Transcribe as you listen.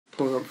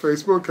Pulling up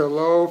Facebook.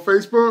 Hello,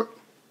 Facebook.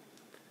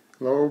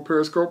 Hello,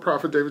 Periscope.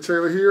 Prophet David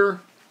Taylor here.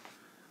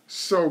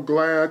 So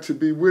glad to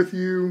be with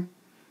you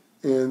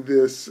in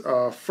this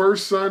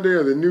first Sunday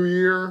of the new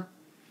year.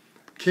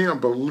 Can't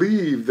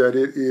believe that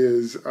it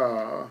is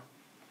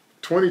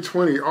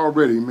 2020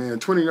 already, man.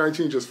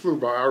 2019 just flew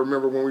by. I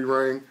remember when we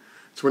rang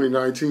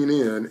 2019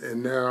 in,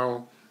 and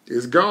now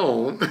it's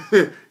gone,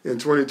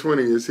 and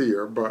 2020 is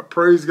here. But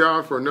praise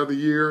God for another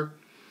year.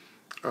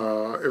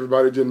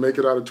 Everybody didn't make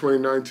it out of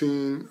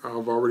 2019.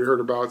 I've already heard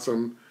about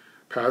some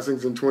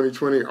passings in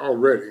 2020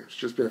 already. It's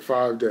just been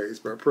 5 days.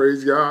 But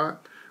praise God,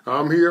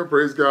 I'm here.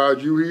 Praise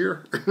God, you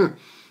here.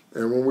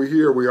 And when we're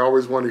here, we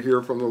always want to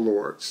hear from the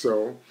Lord.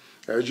 So,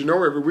 as you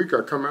know, every week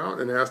I come out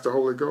and ask the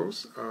Holy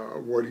Ghost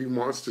what he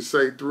wants to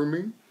say through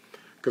me.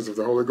 Because if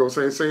the Holy Ghost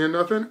ain't saying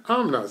nothing,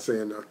 I'm not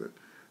saying nothing.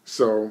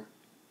 So,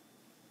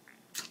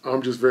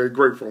 I'm just very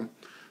grateful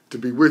to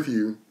be with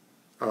you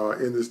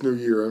in this new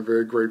year. I'm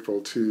very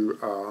grateful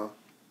to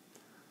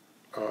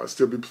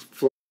still be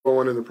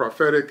flowing in the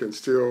prophetic and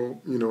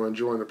still,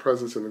 enjoying the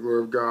presence and the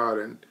glory of God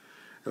and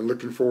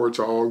looking forward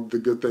to all the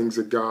good things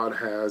that God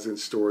has in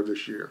store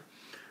this year.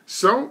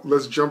 So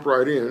let's jump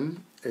right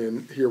in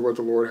and hear what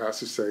the Lord has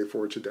to say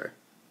for today.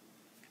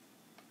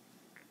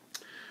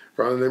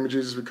 Father, in the name of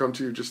Jesus, we come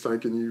to you just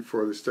thanking you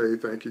for this day,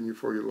 thanking you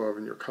for your love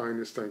and your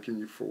kindness, thanking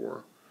you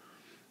for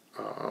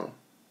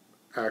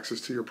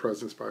access to your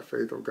presence by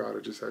faith. Oh God,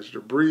 I just ask you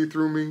to breathe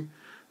through me,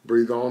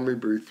 breathe on me,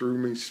 breathe through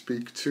me,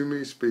 speak to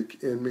me,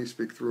 speak in me,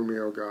 speak through me,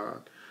 oh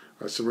God.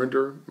 I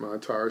surrender my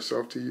entire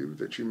self to you,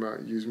 that you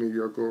might use me to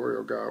your glory,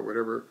 oh God.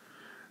 Whatever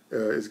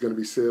is going to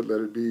be said,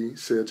 let it be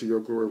said to your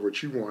glory,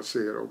 what you want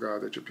said, oh God,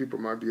 that your people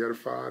might be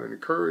edified and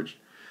encouraged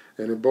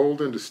and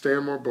emboldened to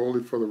stand more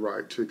boldly for the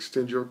right, to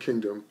extend your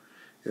kingdom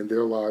in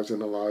their lives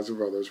and the lives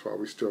of others while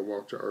we still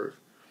walk the earth.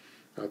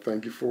 I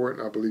thank you for it,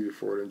 and I believe you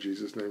for it. In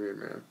Jesus' name,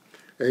 amen.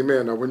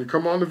 Amen. Now, when you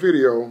come on the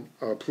video,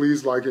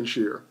 please like and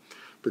share,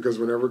 because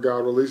whenever God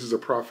releases a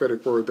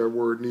prophetic word, that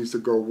word needs to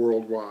go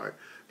worldwide,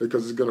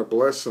 because it's going to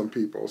bless some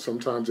people.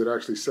 Sometimes it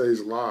actually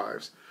saves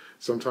lives.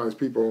 Sometimes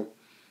people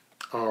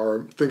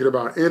are thinking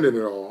about ending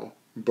it all,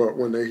 but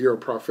when they hear a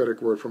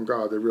prophetic word from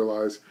God, they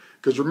realize,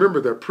 because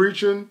remember that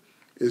preaching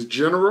is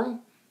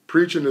general.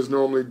 Preaching is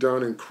normally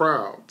done in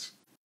crowds,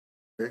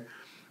 okay?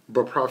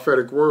 But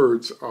prophetic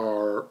words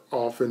are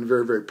often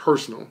very, very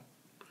personal.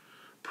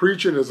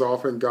 Preaching is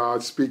often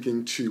God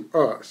speaking to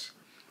us,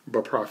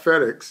 but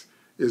prophetics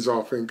is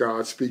often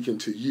God speaking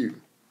to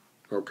you,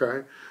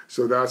 okay?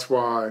 So that's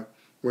why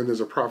when there's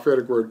a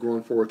prophetic word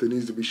going forth, it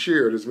needs to be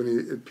shared. As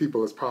many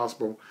people as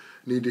possible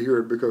need to hear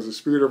it, because the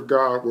Spirit of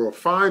God will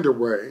find a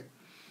way,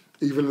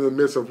 even in the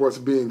midst of what's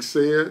being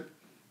said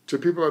to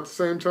people at the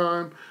same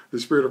time, the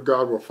Spirit of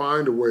God will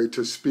find a way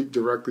to speak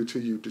directly to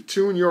you, to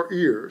tune your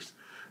ears,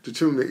 to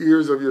tune the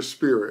ears of your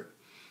spirit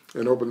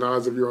and open the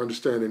eyes of your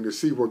understanding to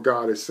see what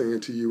God is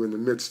saying to you in the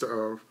midst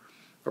of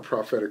a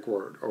prophetic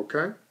word,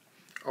 okay?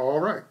 All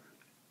right.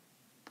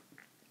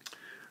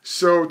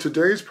 So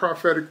today's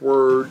prophetic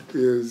word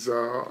is,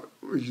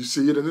 you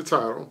see it in the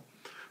title,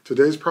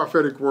 today's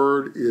prophetic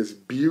word is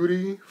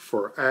beauty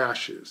for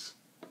ashes.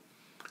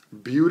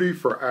 Beauty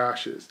for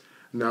ashes.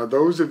 Now,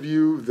 those of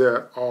you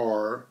that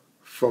are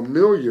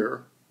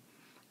familiar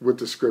with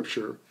the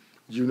scripture,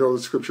 you know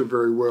the scripture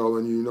very well,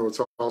 and you know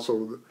it's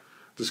also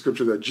the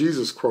scripture that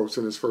Jesus quotes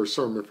in his first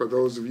sermon. For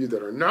those of you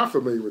that are not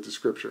familiar with the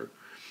scripture,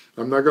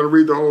 I'm not going to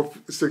read the whole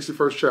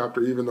 61st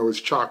chapter, even though it's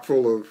chock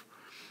full of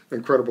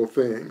incredible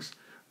things.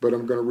 But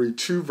I'm going to read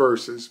 2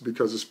 verses,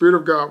 because the Spirit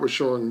of God was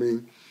showing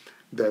me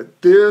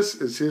that this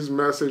is his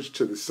message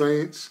to the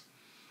saints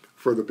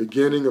for the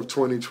beginning of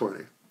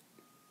 2020.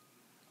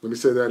 Let me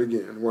say that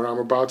again. What I'm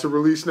about to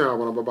release now,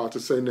 what I'm about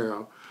to say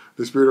now,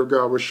 the Spirit of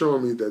God was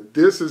showing me that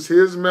this is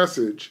his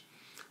message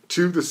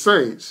to the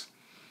saints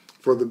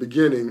for the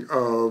beginning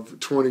of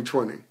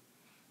 2020.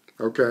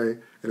 Okay?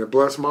 And it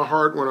blessed my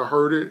heart when I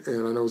heard it,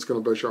 and I know it's going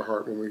to bless your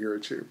heart when we hear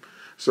it too.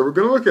 So we're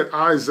going to look at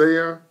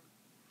Isaiah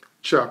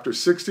chapter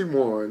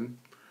 61.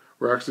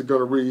 We're actually going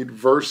to read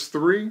verse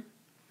 3,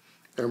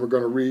 and we're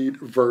going to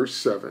read verse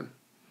 7.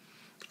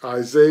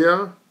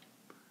 Isaiah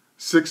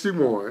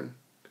 61,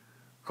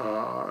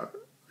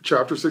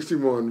 chapter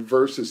 61,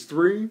 verses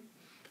 3,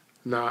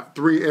 not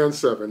 3 and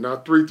 7,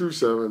 not 3 through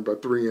 7,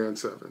 but 3 and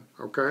 7,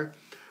 okay?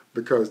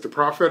 Because the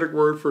prophetic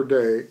word for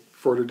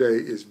today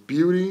is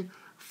beauty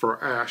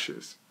for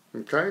ashes,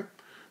 okay?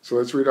 So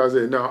let's read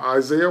Isaiah. Now,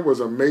 Isaiah was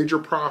a major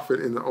prophet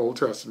in the Old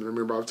Testament.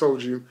 Remember, I've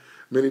told you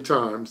many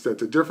times that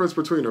the difference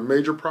between a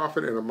major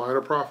prophet and a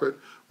minor prophet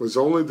was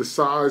only the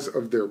size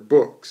of their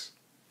books,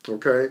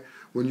 okay?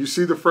 When you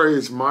see the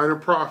phrase minor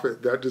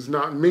prophet, that does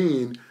not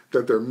mean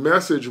that their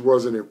message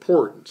wasn't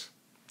important.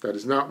 That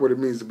is not what it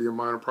means to be a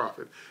minor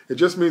prophet. It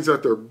just means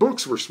that their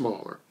books were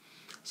smaller.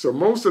 So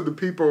most of the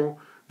people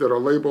that are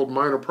labeled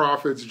minor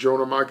prophets,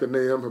 Jonah, Micah,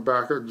 Nahum,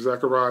 Habakkuk,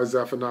 Zechariah,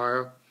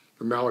 Zephaniah,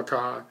 and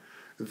Malachi,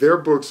 their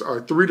books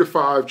are 3 to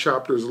 5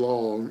 chapters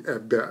long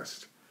at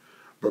best.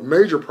 But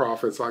major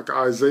prophets like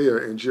Isaiah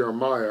and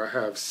Jeremiah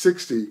have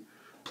 60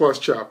 plus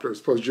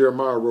chapters, plus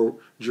Jeremiah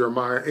wrote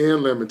Jeremiah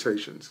and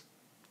Lamentations.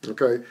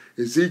 Okay,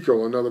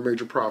 Ezekiel, another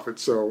major prophet.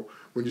 So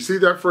when you see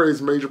that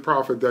phrase major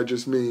prophet, that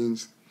just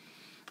means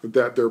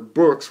that their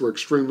books were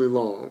extremely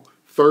long,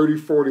 30,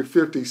 40,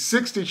 50,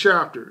 60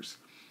 chapters.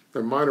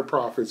 And minor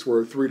prophets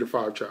were 3 to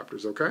 5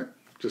 chapters, okay?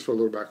 Just for a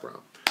little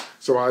background.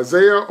 So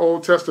Isaiah,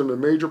 Old Testament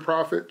major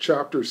prophet,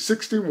 chapter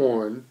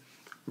 61,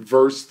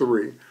 verse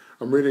 3.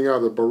 I'm reading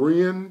out of the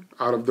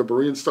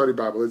Berean Study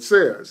Bible. It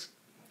says,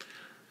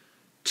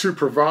 to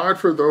provide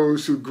for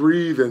those who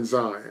grieve in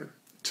Zion,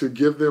 to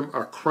give them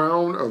a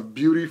crown of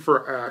beauty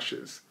for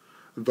ashes,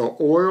 the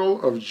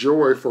oil of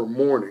joy for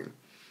mourning,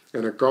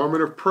 and a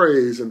garment of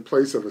praise in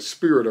place of a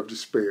spirit of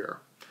despair.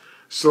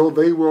 So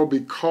they will be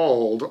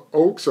called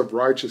oaks of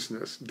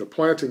righteousness, the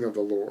planting of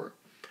the Lord,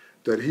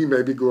 that he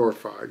may be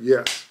glorified.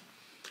 Yes.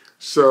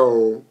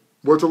 So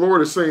what the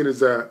Lord is saying is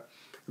that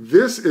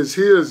this is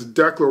his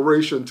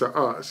declaration to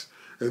us,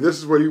 and this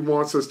is what he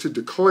wants us to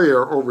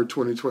declare over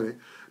 2020.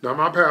 Now,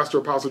 my pastor,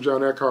 Apostle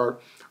John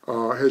Eckhardt,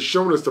 has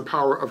shown us the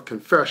power of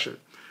confession.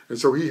 And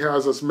so he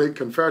has us make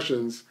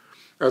confessions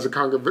as a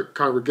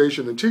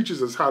congregation and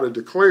teaches us how to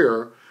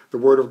declare the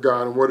word of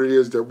God and what it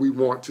is that we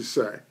want to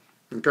say.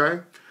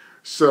 Okay?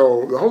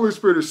 So the Holy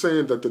Spirit is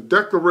saying that the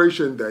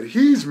declaration that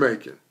he's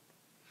making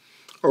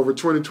over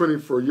 2020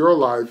 for your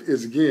life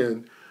is,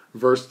 again,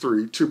 verse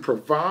 3, to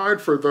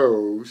provide for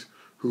those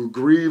who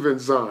grieve in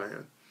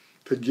Zion,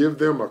 to give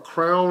them a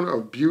crown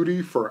of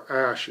beauty for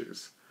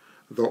ashes,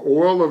 the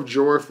oil of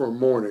joy for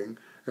mourning,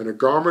 and a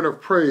garment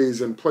of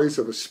praise in place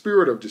of a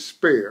spirit of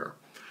despair.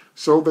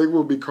 So they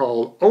will be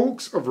called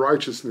oaks of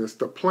righteousness,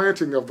 the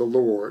planting of the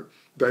Lord,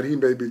 that he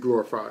may be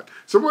glorified.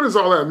 So what does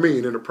all that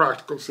mean in a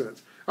practical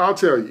sense? I'll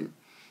tell you.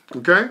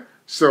 Okay?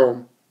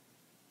 So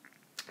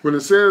when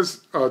it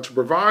says to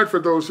provide for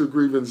those who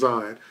grieve in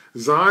Zion,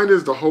 Zion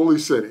is the holy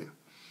city.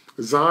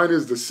 Zion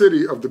is the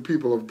city of the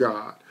people of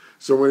God.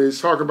 So when he's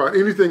talking about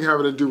anything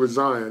having to do with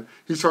Zion,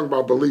 he's talking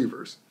about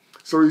believers.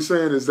 So he's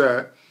saying is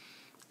that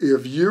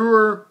if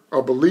you're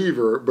a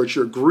believer, but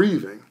you're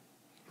grieving,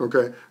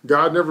 okay,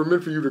 God never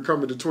meant for you to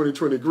come into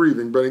 2020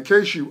 grieving, but in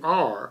case you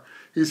are,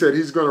 he said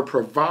he's going to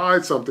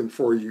provide something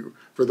for you,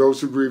 for those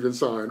who grieve in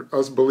Zion,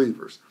 us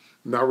believers.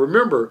 Now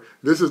remember,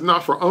 this is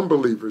not for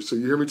unbelievers, so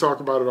you hear me talk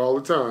about it all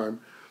the time.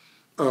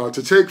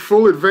 To take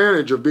full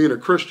advantage of being a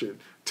Christian,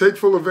 take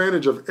full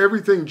advantage of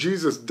everything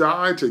Jesus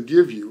died to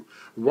give you.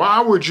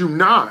 Why would you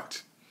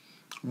not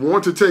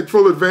want to take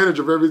full advantage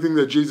of everything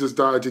that Jesus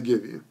died to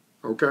give you?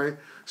 Okay?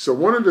 So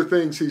one of the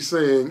things he's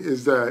saying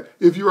is that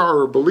if you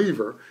are a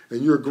believer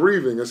and you're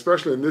grieving,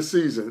 especially in this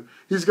season,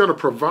 he's going to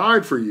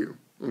provide for you.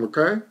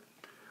 Okay?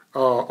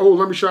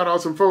 Let me shout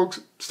out some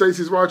folks.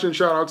 Stacy's watching.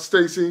 Shout out to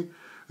Stacy.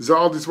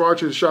 Zaldi's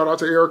watching. Shout out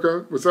to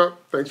Erica. What's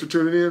up? Thanks for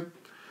tuning in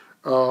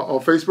on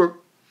Facebook.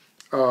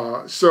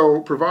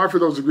 So provide for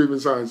those who grieve in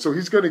Zion. So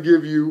he's going to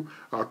give you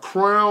a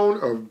crown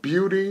of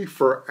beauty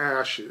for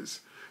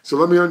ashes. So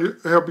let me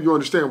help you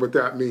understand what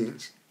that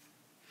means.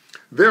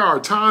 There are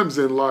times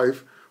in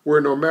life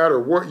where no matter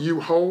what you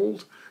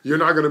hold, you're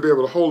not going to be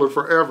able to hold it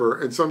forever,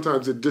 and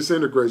sometimes it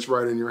disintegrates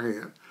right in your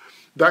hand.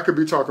 That could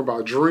be talking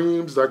about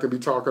dreams. That could be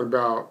talking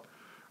about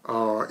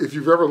if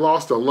you've ever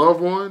lost a loved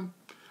one.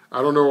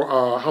 I don't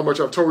know how much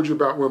I've told you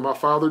about when my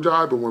father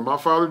died, but when my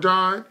father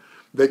died,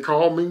 they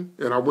called me,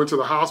 and I went to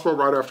the hospital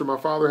right after my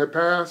father had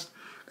passed,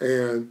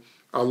 and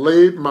I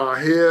laid my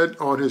head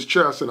on his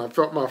chest, and I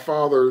felt my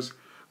father's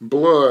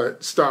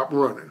blood stop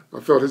running.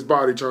 I felt his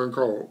body turn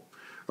cold.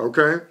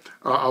 Okay?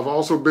 I've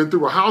also been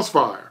through a house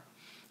fire.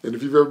 And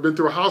if you've ever been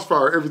through a house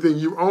fire, everything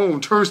you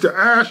own turns to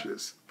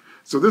ashes.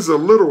 So this is a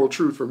literal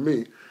truth for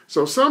me.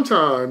 So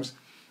sometimes,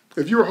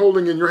 if you're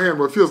holding in your hand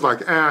what feels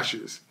like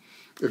ashes,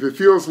 if it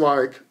feels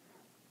like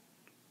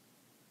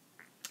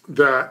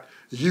that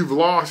you've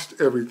lost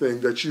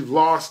everything, that you've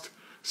lost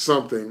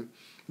something,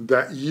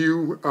 that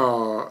you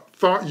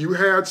thought you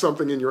had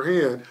something in your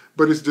hand,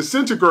 but it's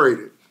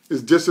disintegrated,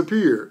 it's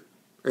disappeared,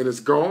 and it's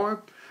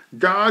gone,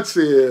 God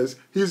says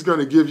he's going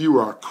to give you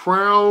a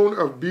crown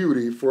of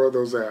beauty for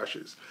those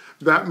ashes.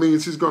 That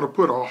means he's going to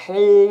put a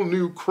whole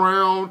new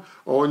crown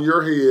on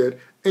your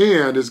head,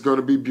 and it's going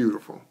to be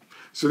beautiful.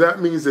 So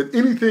that means that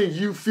anything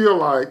you feel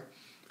like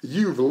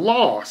you've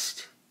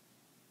lost,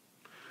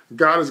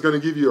 God is going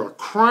to give you a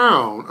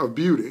crown of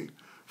beauty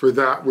for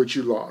that which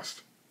you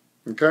lost.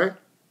 Okay?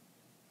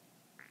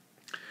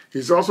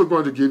 He's also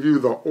going to give you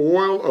the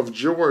oil of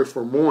joy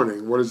for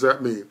mourning. What does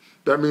that mean?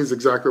 That means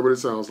exactly what it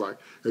sounds like.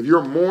 If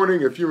you're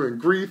mourning, if you're in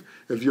grief,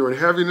 if you're in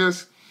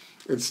heaviness,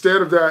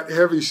 instead of that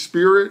heavy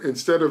spirit,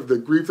 instead of the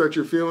grief that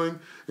you're feeling,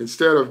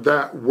 instead of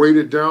that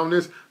weighted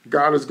downness,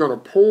 God is going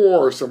to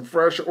pour some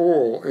fresh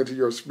oil into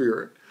your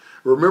spirit.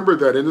 Remember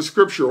that in the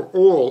scripture,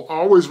 oil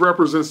always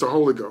represents the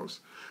Holy Ghost.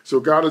 So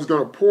God is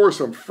going to pour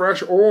some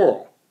fresh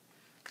oil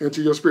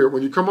into your spirit.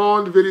 When you come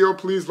on the video,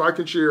 please like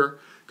and share,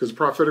 because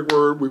prophetic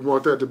word, we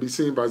want that to be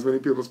seen by as many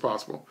people as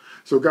possible.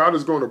 So God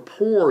is going to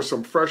pour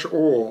some fresh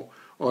oil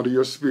onto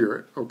your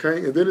spirit, okay?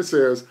 And then it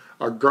says,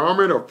 a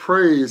garment of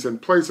praise in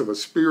place of a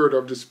spirit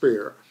of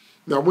despair.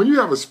 Now, when you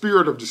have a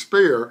spirit of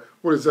despair,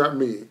 what does that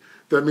mean?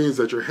 That means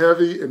that you're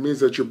heavy. It means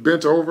that you're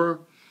bent over.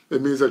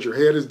 It means that your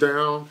head is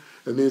down.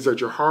 It means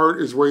that your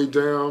heart is weighed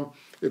down.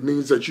 It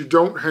means that you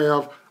don't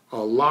have a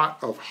lot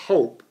of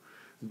hope.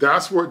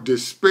 That's what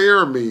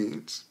despair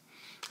means,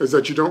 is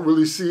that you don't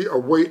really see a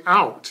way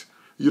out.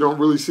 You don't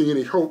really see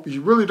any hope.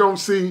 You really don't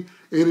see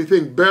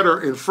anything better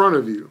in front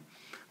of you.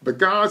 But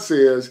God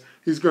says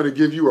he's going to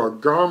give you a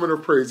garment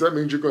of praise. That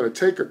means you're going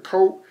to take a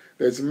coat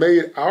that's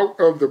made out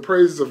of the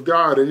praises of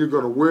God, and you're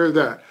going to wear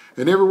that.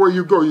 And everywhere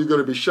you go, you're going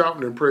to be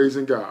shouting and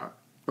praising God.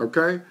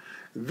 Okay?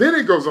 Then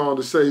it goes on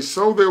to say,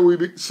 so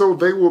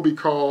they will be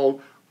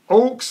called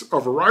oaks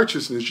of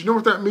righteousness. You know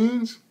what that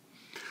means?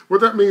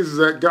 What that means is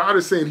that God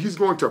is saying he's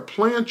going to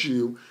plant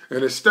you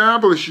and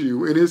establish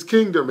you in his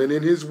kingdom and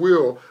in his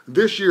will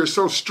this year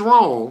so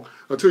strong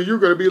until you're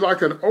going to be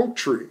like an oak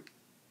tree.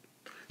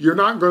 You're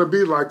not going to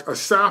be like a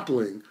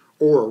sapling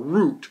or a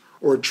root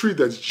or a tree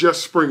that's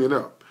just springing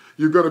up.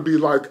 You're going to be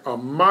like a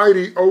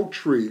mighty oak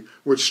tree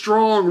with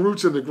strong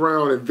roots in the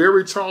ground and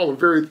very tall and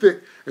very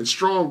thick and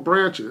strong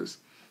branches.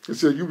 It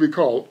said you'll be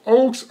called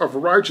oaks of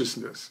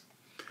righteousness.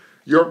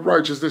 Your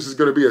righteousness is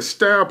going to be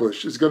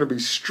established. It's going to be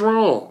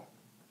strong.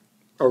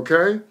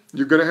 Okay?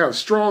 You're going to have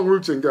strong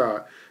roots in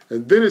God.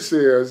 And then it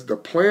says the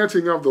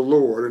planting of the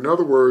Lord. In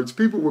other words,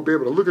 people will be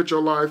able to look at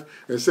your life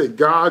and say,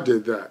 God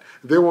did that.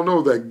 They will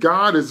know that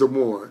God is the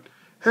one.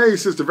 Hey,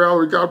 Sister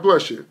Valerie, God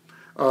bless you.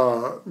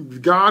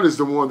 God is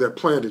the one that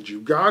planted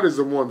you. God is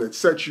the one that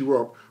set you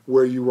up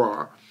where you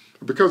are.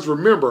 Because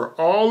remember,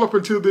 all up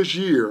until this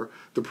year,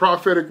 the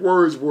prophetic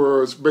words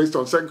was based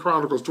on 2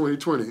 Chronicles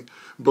 20:20.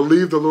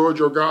 Believe the Lord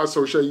your God,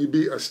 so shall you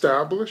be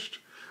established.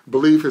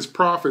 Believe his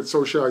prophets,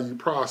 so shall you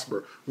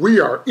prosper. We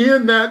are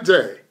in that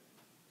day.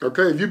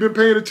 Okay, if you've been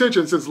paying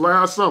attention since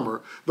last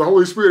summer, the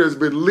Holy Spirit has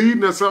been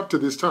leading us up to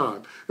this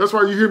time. That's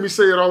why you hear me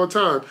say it all the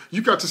time.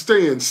 You got to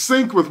stay in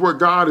sync with what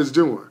God is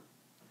doing.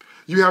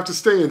 You have to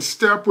stay in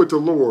step with the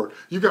Lord.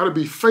 You got to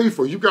be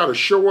faithful. You got to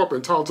show up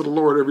and talk to the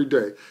Lord every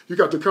day. You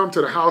got to come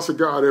to the house of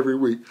God every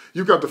week.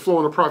 You got to flow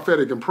in the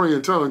prophetic and pray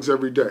in tongues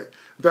every day.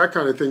 That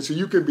kind of thing, so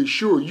you can be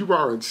sure you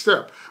are in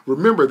step.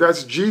 Remember,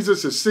 that's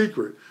Jesus'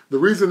 secret. The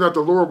reason that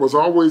the Lord was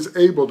always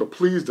able to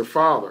please the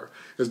Father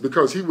is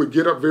because he would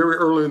get up very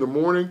early in the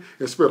morning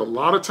and spend a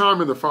lot of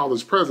time in the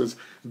Father's presence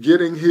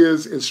getting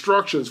his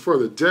instructions for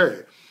the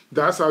day.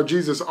 That's how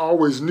Jesus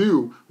always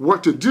knew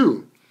what to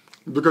do,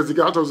 because he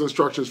got those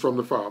instructions from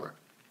the Father.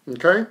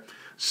 Okay?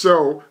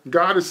 So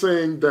God is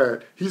saying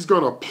that he's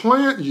going to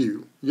plant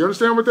you. You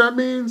understand what that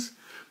means?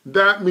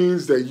 That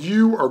means that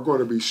you are going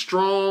to be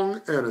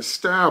strong and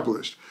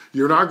established.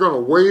 You're not going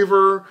to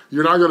waver.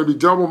 You're not going to be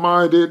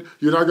double-minded.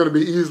 You're not going to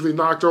be easily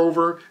knocked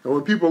over. And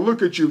when people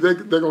look at you, they're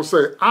going to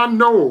say, I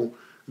know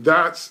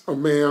that's a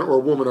man or a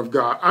woman of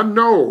God. I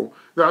know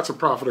that's a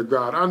prophet of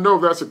God. I know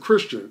that's a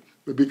Christian,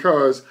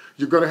 because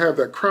you're going to have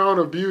that crown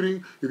of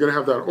beauty. You're going to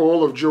have that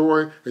oil of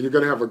joy, and you're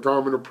going to have a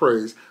garment of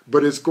praise.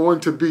 But it's going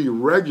to be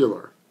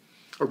regular.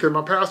 Okay,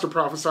 my pastor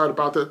prophesied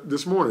about that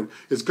this morning.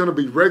 It's going to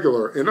be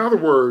regular. In other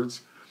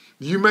words,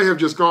 you may have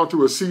just gone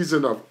through a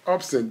season of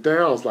ups and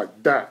downs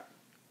like that.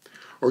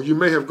 Or you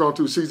may have gone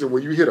through a season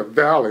where you hit a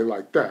valley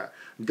like that.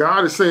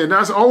 God is saying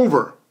that's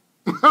over.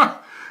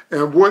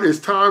 And what it's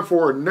time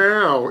for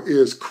now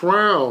is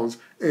crowns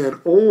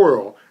and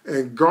oil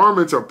and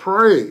garments of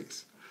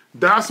praise.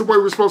 That's the way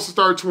we're supposed to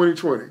start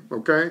 2020,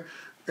 okay?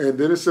 And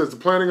then it says the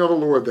planting of the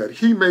Lord, that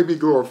he may be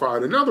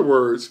glorified. In other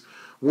words,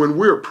 when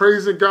we're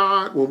praising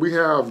God, when we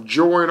have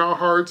joy in our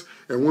hearts,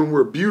 and when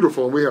we're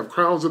beautiful and we have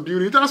crowns of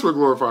beauty, that's what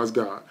glorifies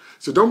God.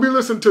 So don't be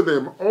listening to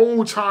them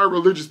old, tired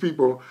religious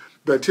people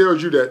that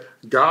tells you that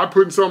God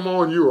putting something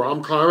on you, or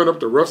I'm climbing up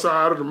the rough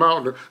side of the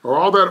mountain, or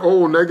all that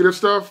old negative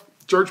stuff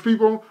church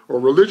people or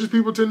religious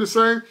people tend to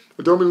say.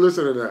 But don't be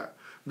listening to that.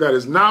 That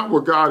is not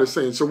what God is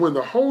saying. So when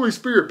the Holy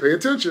Spirit, pay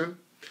attention,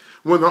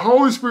 when the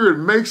Holy Spirit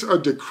makes a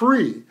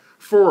decree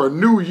for a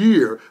new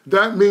year,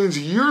 that means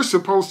you're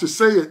supposed to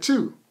say it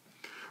too.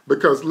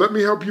 Because let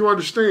me help you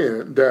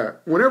understand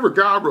that whenever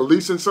God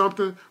releases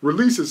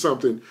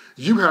something,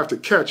 you have to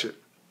catch it.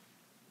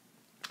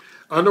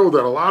 I know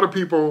that a lot of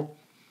people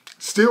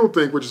still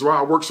think, which is why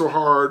I work so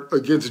hard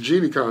against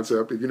genie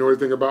concept. If you know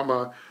anything about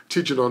my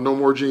teaching on No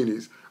More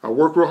Genies, I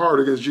work real hard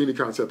against genie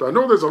concept. I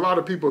know there's a lot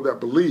of people that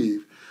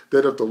believe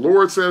that if the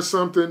Lord says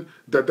something,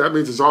 that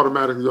means it's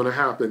automatically going to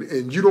happen,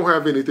 and you don't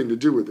have anything to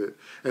do with it,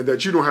 and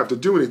that you don't have to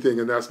do anything,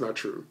 and that's not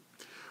true.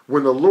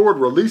 When the Lord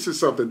releases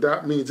something,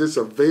 that means it's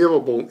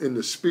available in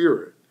the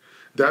spirit.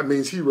 That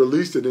means he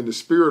released it in the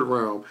spirit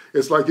realm.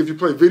 It's like if you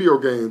play video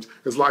games,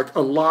 it's like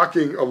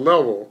unlocking a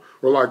level,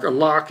 or like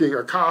unlocking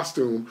a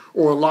costume,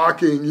 or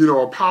unlocking,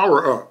 a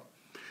power-up.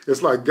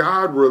 It's like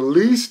God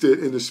released it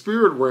in the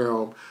spirit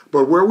realm,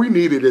 but where we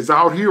need it is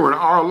out here in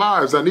our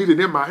lives. I need it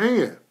in my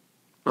hand.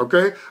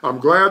 Okay? I'm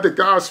glad that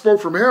God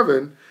spoke from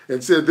heaven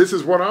and said, this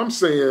is what I'm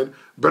saying,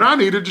 but I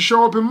need it to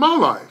show up in my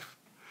life.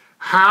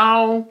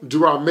 How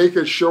do I make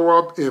it show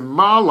up in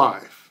my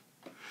life?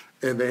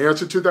 And the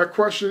answer to that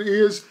question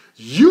is,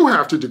 you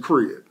have to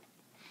decree it.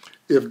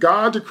 If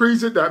God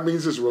decrees it, that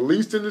means it's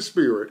released in the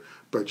spirit.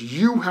 but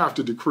you have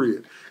to decree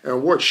it.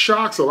 And what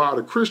shocks a lot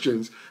of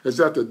Christians is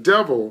that the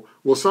devil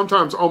will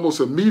sometimes almost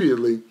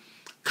immediately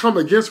come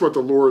against what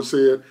the Lord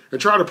said and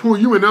try to pull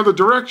you in another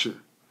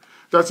direction.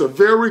 That's a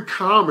very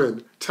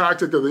common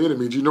tactic of the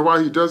enemy. Do you know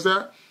why he does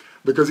that?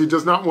 Because he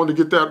does not want to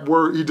get that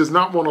word, he does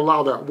not want to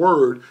allow that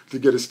word to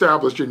get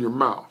established in your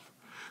mouth.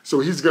 So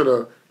he's going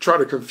to try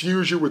to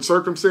confuse you with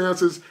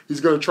circumstances.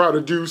 He's going to try to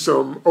do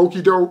some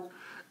okie doke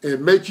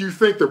and make you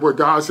think that what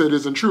God said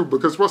isn't true.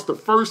 Because what's the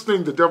first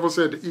thing the devil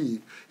said to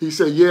Eve? He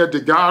said, yeah,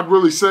 did God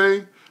really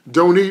say,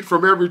 don't eat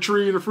from every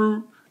tree in the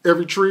fruit,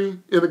 every tree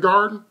in the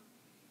garden?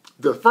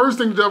 The first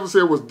thing the devil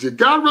said was, did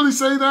God really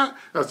say that?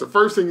 That's the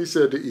first thing he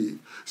said to Eve.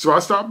 So I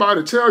stopped by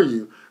to tell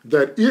you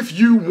that if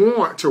you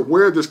want to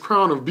wear this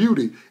crown of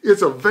beauty,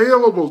 it's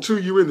available to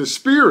you in the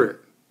spirit.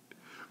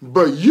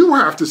 But you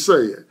have to say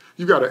it.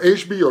 You got to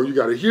HBO. You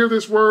got to hear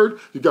this word.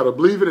 You got to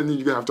believe it. And then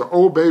you have to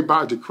obey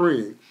by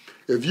decreeing.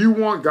 If you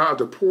want God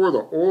to pour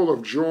the oil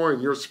of joy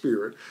in your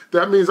spirit,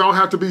 that means I don't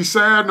have to be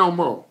sad no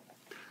more.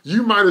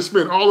 You might have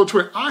spent all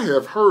the I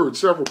have heard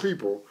several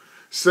people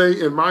say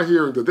in my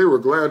hearing that they were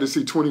glad to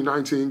see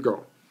 2019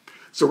 go.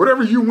 So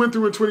whatever you went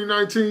through in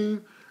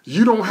 2019,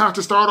 you don't have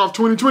to start off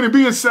 2020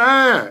 being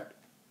sad.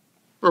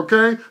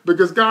 Okay?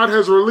 Because God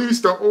has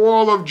released the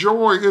oil of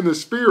joy in the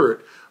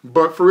spirit.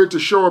 But for it to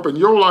show up in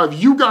your life,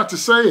 you got to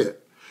say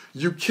it.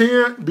 You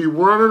can't be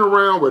running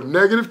around with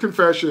negative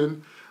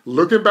confession,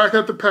 looking back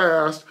at the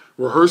past,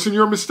 rehearsing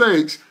your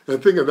mistakes,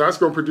 and thinking that's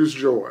going to produce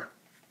joy.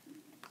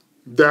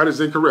 That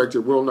is incorrect. It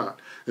will not.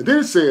 And then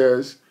it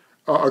says,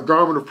 a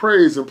garment of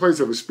praise in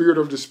place of a spirit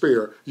of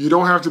despair. You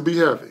don't have to be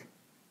heavy.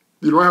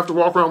 You don't have to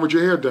walk around with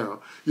your head down.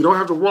 You don't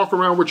have to walk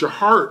around with your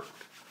heart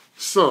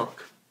sunk.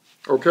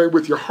 Okay?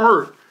 With your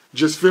heart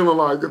just feeling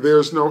like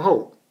there's no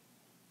hope.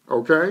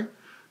 Okay?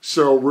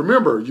 So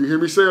remember, you hear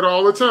me say it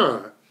all the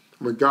time.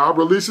 When God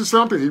releases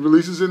something, he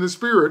releases in the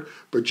spirit,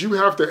 but you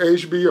have to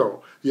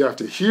HBO. You have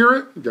to hear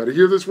it. You got to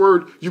hear this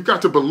word. You've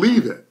got to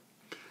believe it.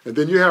 And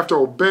then you have to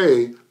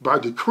obey by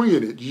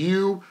decreeing it.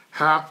 You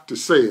have to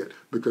say it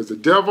because the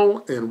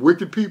devil and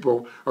wicked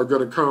people are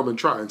going to come and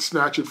try and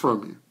snatch it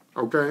from you.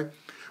 Okay?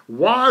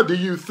 Why do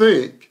you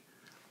think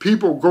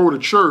people go to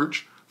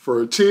church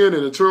for 10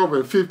 and 12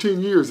 and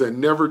 15 years and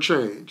never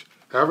change?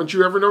 Haven't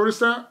you ever noticed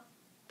that?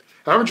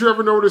 Haven't you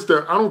ever noticed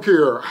that I don't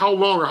care how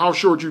long or how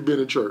short you've been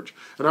in church,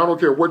 and I don't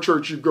care what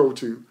church you go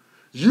to,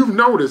 you've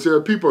noticed there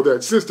are people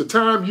that since the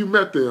time you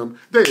met them,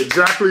 they're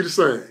exactly the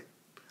same.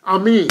 I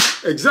mean,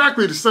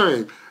 exactly the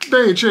same. They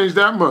ain't changed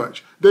that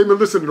much. They've been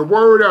listening to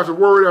word after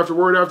word after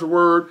word after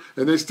word,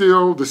 and they're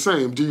still the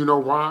same. Do you know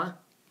why?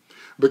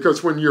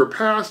 Because when your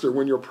pastor,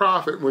 when your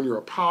prophet, when your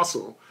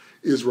apostle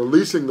is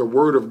releasing the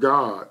word of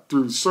God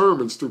through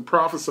sermons, through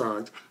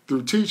prophesying,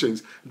 through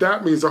teachings,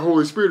 that means the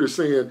Holy Spirit is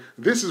saying,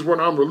 this is what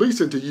I'm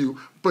releasing to you,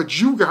 but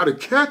you got to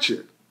catch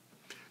it.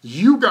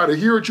 You got to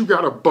hear it. You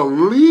got to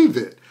believe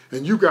it,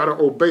 and you got to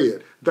obey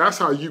it. That's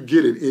how you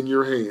get it in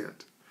your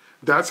hand.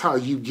 That's how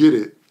you get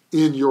it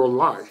in your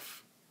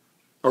life.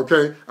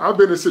 Okay? I've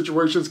been in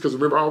situations, because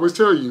remember, I always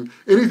tell you,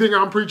 anything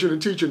I'm preaching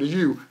and teaching to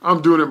you,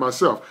 I'm doing it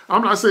myself.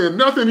 I'm not saying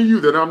nothing to you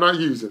that I'm not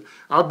using.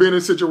 I've been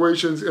in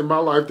situations in my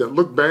life that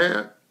look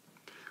bad.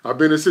 I've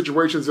been in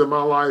situations in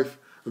my life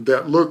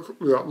that look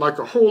like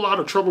a whole lot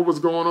of trouble was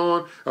going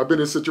on. I've been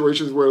in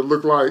situations where it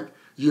looked like,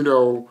 you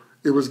know,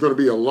 it was going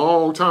to be a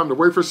long time to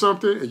wait for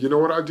something. And you know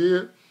what I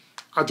did?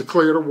 I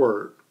declared a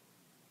word.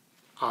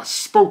 I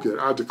spoke it.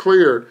 I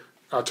declared,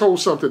 I told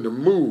something to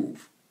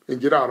move and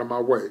get out of my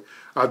way.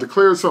 I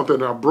declared something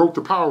and I broke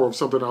the power of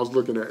something I was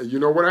looking at. And you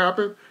know what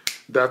happened?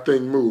 That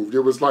thing moved.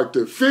 It was like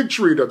the fig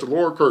tree that the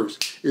Lord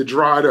cursed. It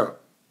dried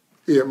up.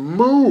 It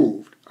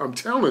moved. I'm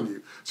telling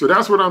you. So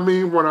that's what I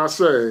mean when I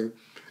say,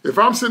 if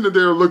I'm sitting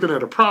there looking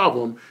at a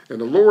problem and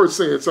the Lord's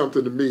saying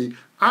something to me,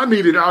 I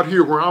need it out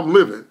here where I'm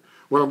living,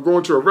 when I'm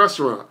going to a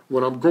restaurant,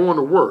 when I'm going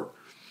to work,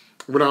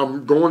 when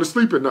I'm going to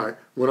sleep at night,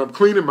 when I'm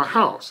cleaning my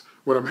house,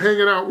 when I'm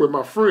hanging out with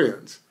my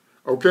friends,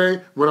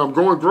 okay, when I'm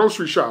going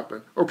grocery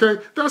shopping, okay?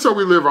 That's how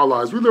we live our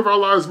lives. We live our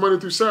lives Monday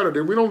through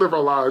Saturday. We don't live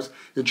our lives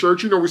in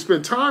church. You know, we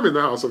spend time in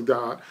the house of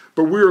God,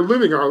 but we are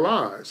living our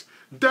lives.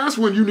 That's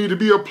when you need to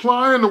be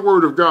applying the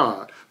word of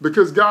God,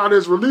 because God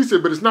has released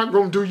it, but it's not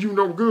going to do you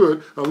no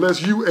good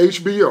unless you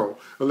HBO,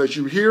 unless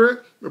you hear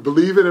it,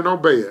 believe it, and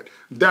obey it.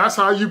 That's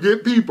how you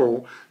get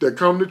people that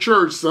come to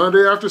church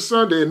Sunday after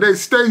Sunday and they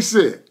stay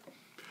sick.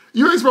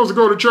 You ain't supposed to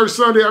go to church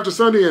Sunday after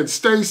Sunday and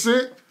stay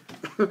sick.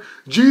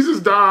 Jesus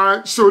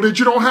died so that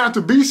you don't have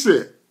to be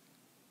sick.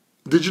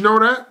 Did you know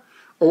that?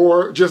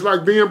 Or just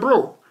like being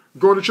broke,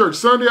 going to church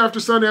Sunday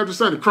after Sunday after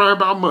Sunday, crying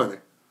about money.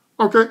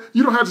 Okay,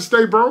 you don't have to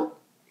stay broke.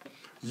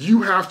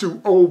 You have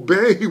to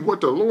obey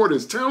what the Lord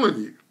is telling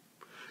you.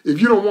 If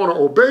you don't want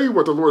to obey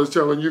what the Lord is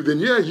telling you, then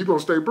yeah, you're going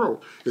to stay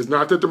broke. It's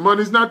not that the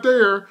money's not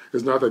there.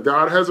 It's not that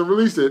God hasn't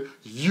released it.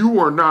 You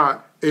are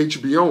not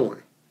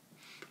HBOing.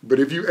 But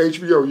if you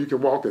HBO, you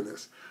can walk in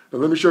this. Now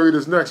let me show you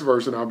this next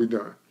verse and I'll be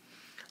done.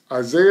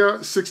 Isaiah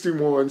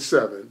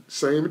 61:7,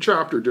 same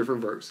chapter,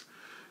 different verse.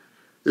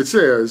 It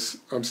says,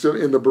 I'm still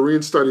in the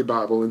Berean Study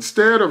Bible,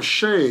 instead of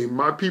shame,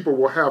 my people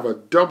will have a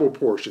double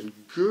portion.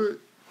 Good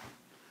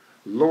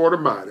Lord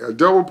Almighty, a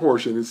double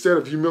portion. Instead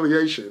of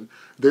humiliation,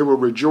 they will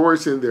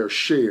rejoice in their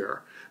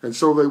share. And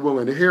so they will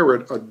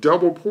inherit a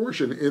double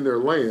portion in their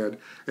land,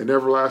 and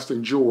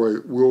everlasting joy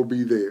will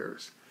be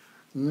theirs.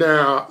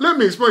 Now, let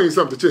me explain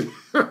something to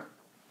you.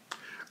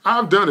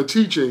 I've done a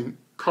teaching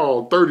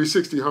called 30,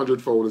 60,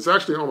 100-fold. It's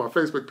actually on my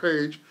Facebook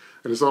page,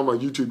 and it's on my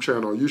YouTube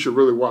channel. You should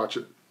really watch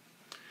it.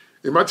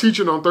 In my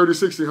teaching on 30,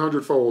 60,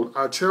 100-fold,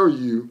 I tell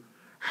you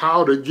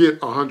how to get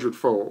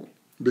 100-fold.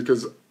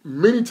 Because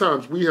many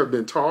times we have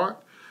been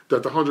taught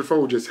that the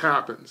 100-fold just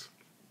happens.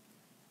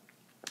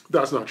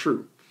 That's not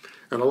true.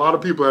 And a lot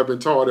of people have been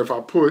taught if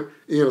I put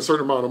in a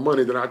certain amount of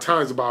money, then I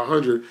times by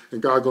 100,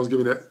 and God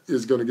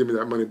is going to give me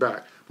that money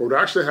back. But what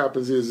actually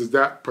happens is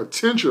that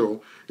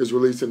potential is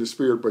released in the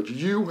spirit, but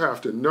you have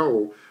to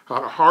know how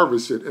to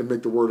harvest it and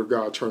make the word of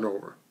God turn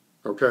over.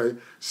 Okay?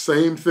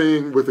 Same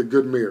thing with a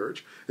good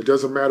marriage. It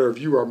doesn't matter if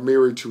you are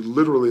married to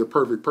literally a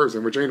perfect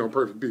person, which ain't no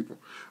perfect people.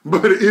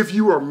 But if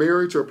you are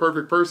married to a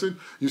perfect person,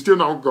 you're still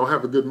not going to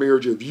have a good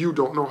marriage if you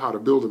don't know how to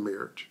build a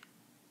marriage.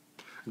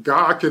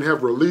 God can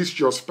have released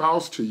your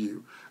spouse to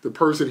you, the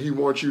person he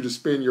wants you to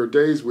spend your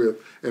days with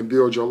and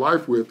build your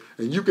life with,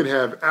 and you can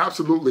have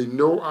absolutely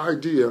no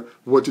idea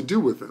what to do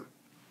with them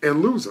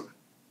and lose them.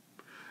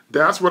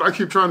 That's what I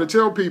keep trying to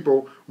tell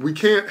people. We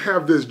can't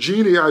have this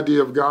genie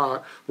idea of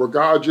God where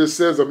God just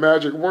says a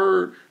magic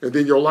word and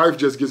then your life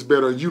just gets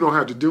better and you don't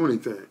have to do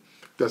anything.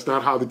 That's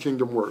not how the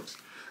kingdom works.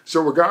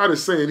 So what God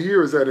is saying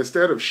here is that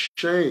instead of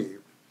shame,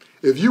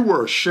 if you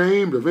were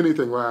ashamed of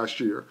anything last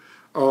year,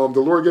 the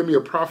Lord gave me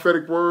a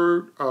prophetic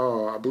word,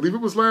 I believe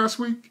it was last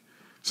week,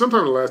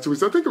 sometime in the last 2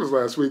 weeks. I think it was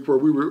last week where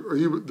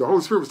the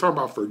Holy Spirit was talking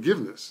about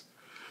forgiveness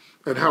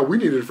and how we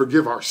needed to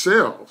forgive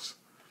ourselves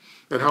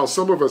and how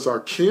some of us are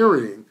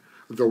carrying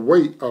the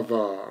weight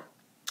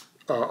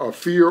of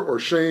fear or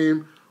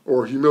shame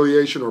or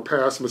humiliation or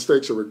past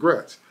mistakes or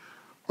regrets.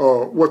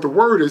 What the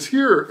word is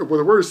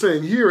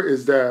saying here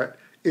is that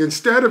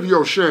instead of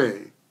your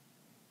shame,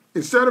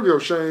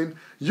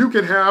 you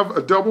can have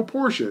a double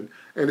portion.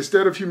 And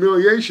instead of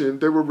humiliation,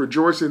 they will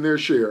rejoice in their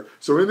share.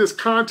 So in this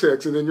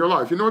context and in your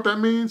life, you know what that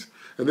means?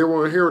 And they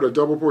will inherit a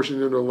double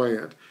portion in their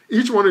land.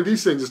 Each one of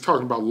these things is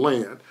talking about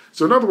land.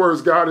 So in other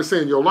words, God is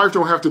saying your life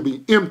don't have to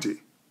be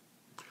empty.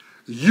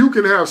 You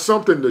can have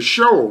something to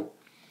show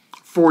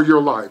for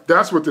your life.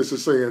 That's what this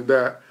is saying,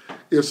 that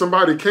if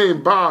somebody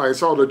came by and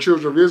saw the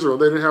children of Israel,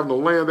 they didn't have no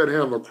land, they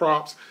didn't have no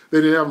crops, they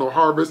didn't have no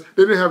harvest,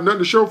 they didn't have nothing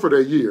to show for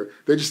their year.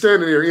 They just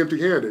standing there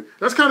empty-handed.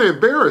 That's kind of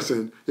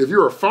embarrassing if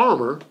you're a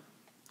farmer,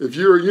 if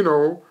you're, a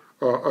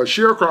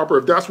sharecropper,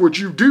 if that's what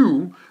you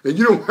do and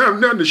you don't have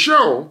nothing to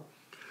show.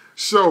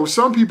 So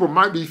some people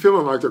might be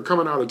feeling like they're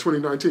coming out of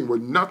 2019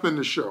 with nothing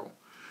to show.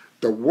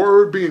 The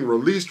word being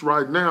released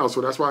right now,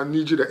 so that's why I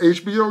need you to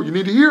HBO. You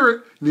need to hear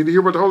it. You need to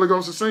hear what the Holy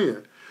Ghost is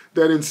saying.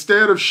 That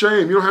instead of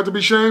shame, you don't have to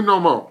be shamed no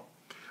more.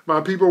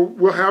 My people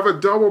will have a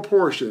double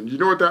portion. You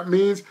know what that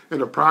means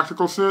in a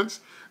practical sense?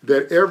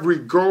 That every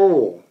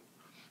goal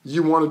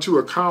you wanted to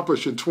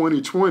accomplish in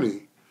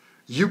 2020,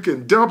 you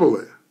can double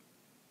it.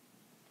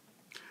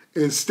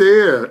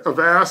 Instead of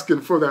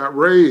asking for that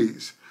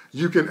raise,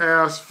 you can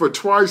ask for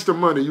twice the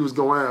money you was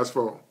going to ask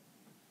for.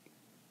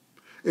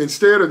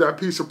 Instead of that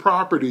piece of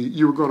property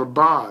you were going to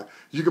buy,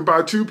 you can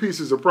buy 2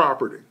 pieces of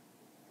property.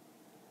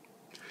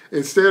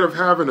 Instead of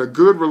having a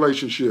good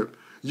relationship,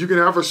 you can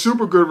have a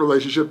super good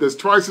relationship that's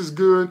twice as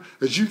good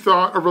as you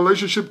thought a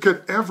relationship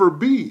could ever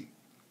be.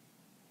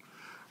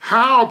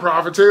 How,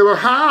 Prophet Taylor?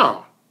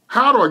 How?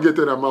 How do I get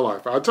that out of my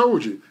life? I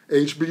told you,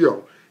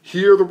 HBO.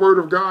 Hear the word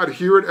of God.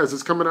 Hear it as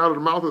it's coming out of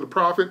the mouth of the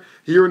prophet.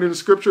 Hear it in the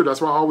scripture. That's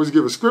why I always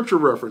give a scripture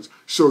reference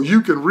so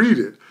you can read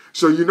it.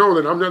 So you know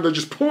that I'm not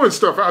just pulling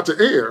stuff out to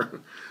air.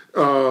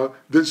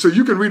 So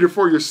you can read it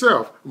for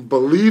yourself.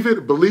 Believe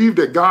it. Believe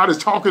that God is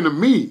talking to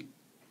me.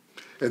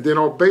 And then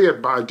obey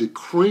it by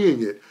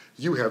decreeing it.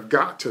 You have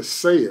got to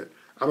say it.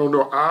 I don't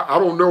know. I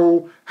don't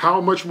know how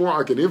much more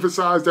I can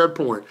emphasize that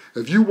point.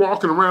 If you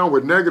walking around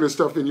with negative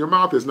stuff in your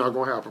mouth, it's not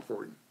going to happen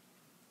for you.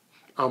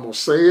 I'm going to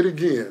say it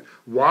again.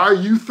 Why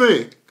you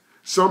think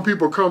some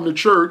people come to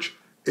church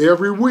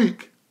every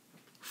week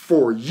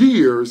for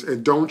years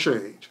and don't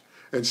change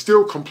and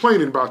still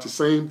complaining about the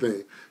same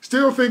thing,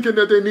 still thinking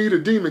that they need a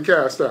demon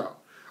cast out.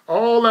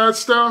 All that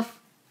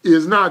stuff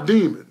is not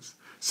demons.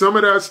 Some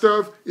of that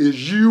stuff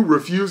is you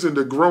refusing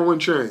to grow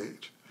and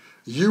change.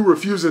 You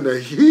refusing to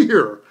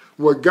hear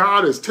what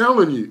God is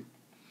telling you,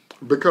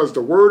 because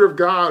the word of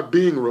God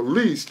being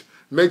released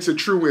makes it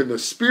true in the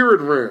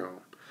spirit realm.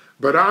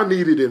 But I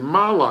need it in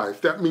my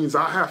life. That means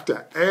I have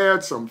to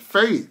add some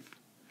faith.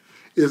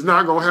 It's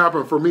not going to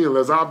happen for me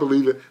unless I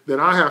believe it. Then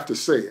I have to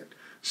say it.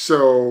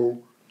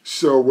 So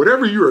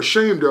whatever you're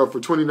ashamed of for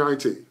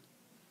 2019,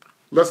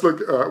 let's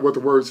look at what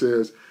the word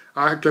says.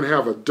 I can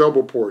have a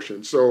double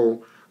portion.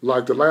 So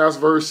like the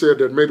last verse said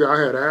that maybe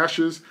I had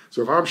ashes.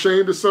 So if I'm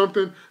ashamed of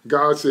something,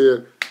 God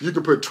said, you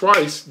can put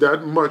twice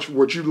that much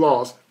what you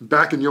lost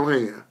back in your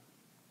hand.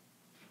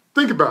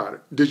 Think about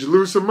it. Did you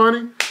lose some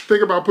money?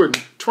 Think about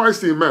putting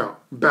twice the amount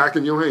back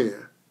in your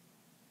hand.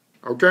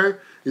 Okay?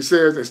 He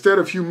says, instead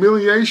of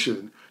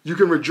humiliation, you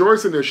can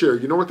rejoice in their share.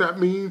 You know what that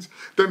means?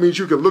 That means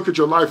you can look at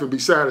your life and be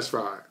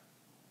satisfied.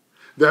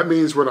 That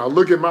means when I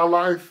look at my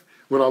life,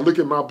 when I look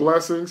at my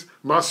blessings,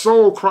 my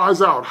soul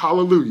cries out,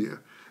 hallelujah,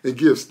 and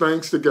gives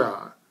thanks to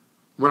God.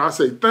 When I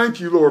say thank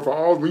you, Lord, for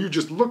all, when you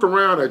just look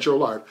around at your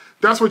life,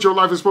 that's what your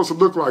life is supposed to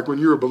look like when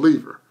you're a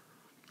believer.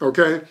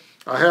 Okay?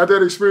 I had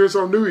that experience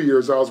on New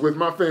Year's. I was with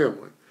my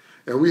family,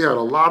 and we had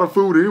a lot of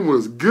food, and it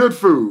was good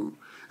food.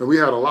 And we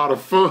had a lot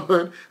of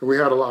fun, and we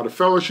had a lot of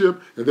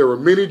fellowship, and there were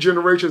many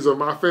generations of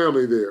my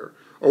family there.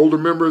 Older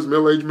members,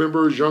 middle-aged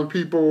members, young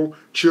people,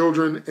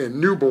 children,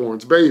 and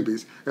newborns,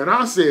 babies. And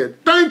I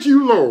said, thank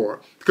you, Lord,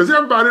 because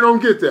everybody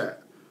don't get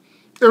that.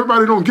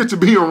 Everybody don't get to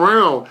be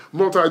around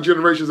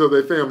multi-generations of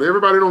their family.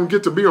 Everybody don't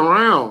get to be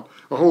around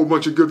a whole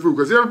bunch of good food,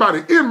 because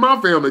everybody in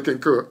my family can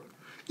cook.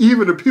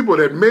 Even the people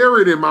that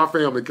married in my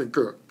family can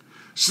cook.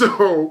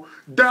 So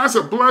that's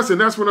a blessing.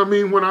 That's what I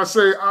mean when I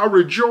say I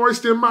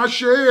rejoiced in my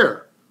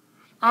share.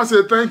 I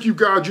said, thank you,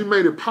 God, you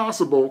made it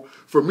possible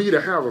for me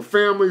to have a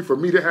family, for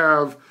me to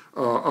have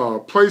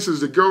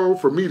places to go,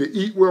 for me to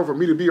eat well, for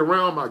me to be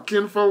around my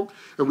kinfolk.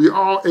 And we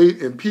all ate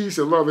in peace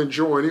and love and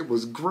joy, and it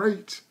was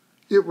great.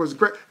 It was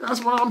great.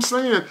 That's what I'm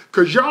saying,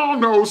 because y'all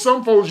know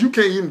some folks, you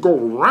can't even go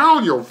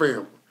around your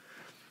family.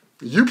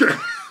 You can,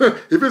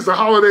 if it's the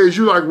holidays,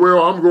 you're like,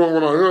 well, I'm going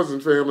with my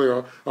husband's family,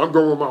 or I'm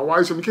going with my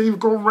wife's family. You can't even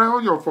go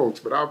around your folks.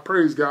 But I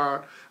praise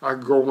God, I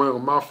can go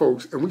around my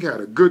folks, and we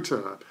had a good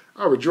time.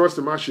 I rejoiced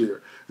in my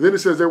share. And then it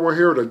says they will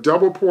inherit a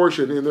double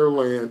portion in their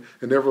land,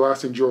 and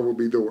everlasting joy will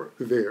be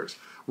theirs.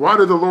 Why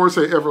did the Lord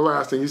say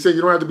everlasting? He said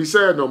you don't have to be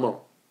sad no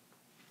more.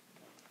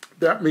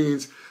 That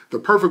means the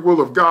perfect will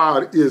of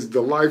God is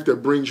the life that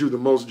brings you the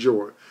most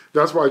joy.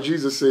 That's why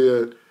Jesus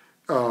said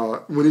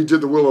when he did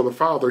the will of the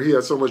Father, he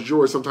had so much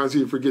joy, sometimes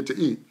he'd forget to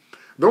eat.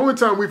 The only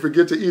time we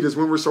forget to eat is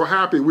when we're so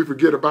happy we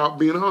forget about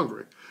being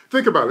hungry.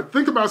 Think about it.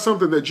 Think about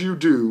something that you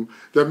do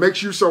that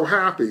makes you so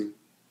happy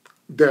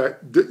that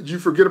you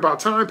forget about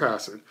time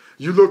passing.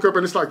 You look up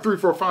and it's like 3,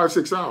 4, 5,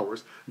 6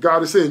 hours.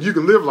 God is saying you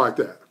can live like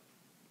that.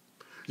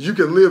 You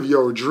can live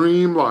your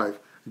dream life.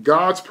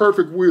 God's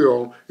perfect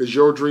will is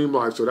your dream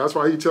life. So that's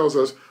why he tells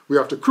us we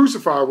have to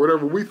crucify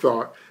whatever we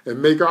thought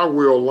and make our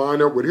will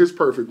line up with his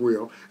perfect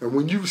will. And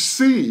when you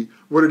see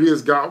what it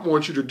is God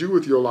wants you to do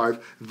with your life,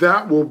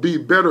 that will be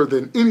better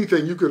than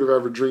anything you could have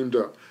ever dreamed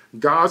of.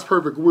 God's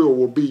perfect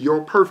will be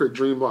your perfect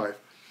dream life.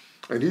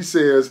 And he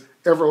says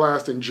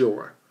everlasting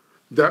joy.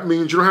 That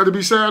means you don't have to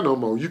be sad no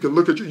more. You can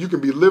look at you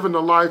can be living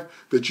the life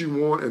that you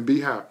want and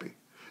be happy.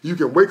 You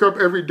can wake up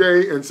every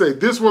day and say,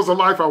 this was the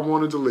life I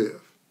wanted to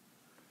live.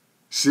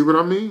 See what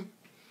I mean?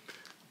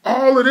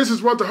 All of this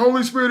is what the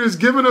Holy Spirit is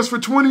giving us for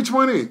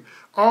 2020.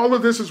 All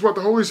of this is what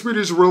the Holy Spirit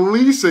is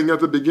releasing at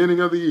the beginning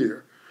of the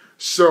year.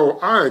 So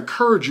I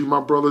encourage you,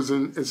 my brothers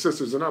and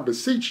sisters, and I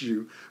beseech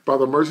you by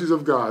the mercies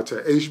of God to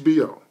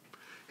HBO.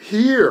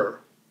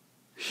 Hear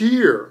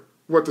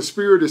what the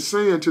Spirit is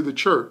saying to the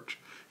church.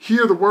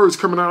 Hear the words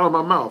coming out of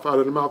my mouth, out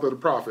of the mouth of the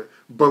prophet.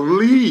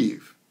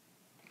 Believe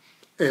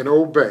and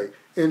obey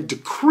and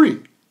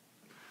decree.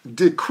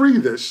 Decree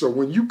this. So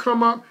when you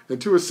come up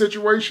into a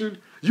situation,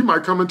 you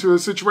might come into a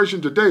situation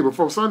today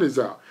before Sunday's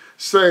out.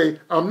 Say,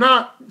 I'm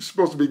not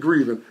supposed to be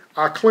grieving.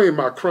 I claim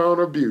my crown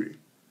of beauty.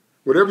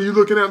 Whatever you're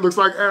looking at looks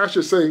like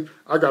ashes. Say,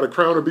 I got a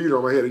crown of beauty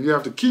on my head. And you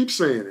have to keep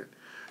saying it.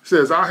 It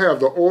says, I have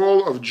the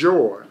oil of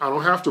joy. I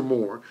don't have to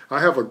mourn.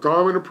 I have a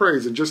garment of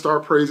praise, and just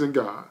start praising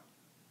God.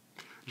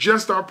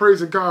 Just start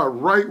praising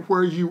God right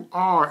where you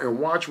are and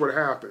watch what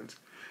happens.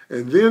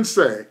 And then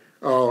say,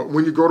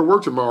 when you go to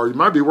work tomorrow, you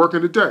might be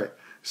working today.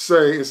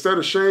 Say, instead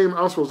of shame,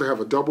 I'm supposed to have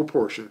a double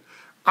portion.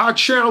 I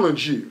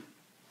challenge you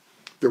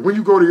that when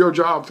you go to your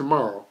job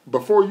tomorrow,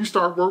 before you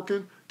start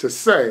working, to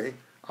say,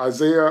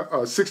 Isaiah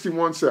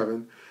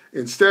 61:7,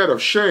 instead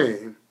of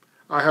shame,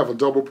 I have a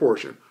double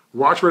portion.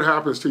 Watch what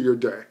happens to your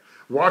day.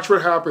 Watch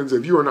what happens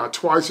if you are not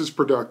twice as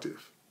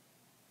productive.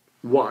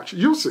 Watch.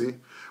 You'll see.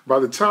 By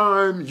the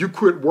time you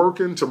quit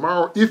working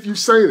tomorrow, if you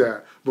say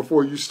that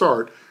before you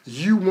start,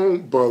 you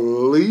won't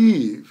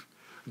believe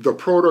the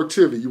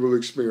productivity you will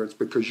experience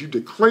because you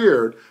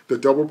declared the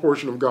double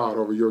portion of God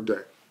over your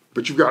day.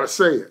 But you've got to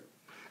say it.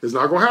 It's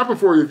not going to happen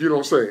for you if you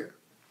don't say it.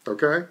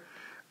 Okay?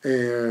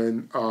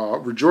 And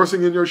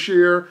rejoicing in your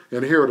share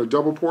and inherit a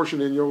double portion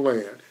in your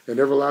land, and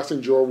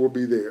everlasting joy will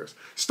be theirs.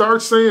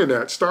 Start saying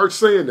that. Start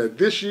saying that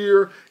this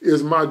year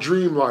is my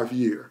dream life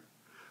year.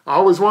 I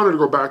always wanted to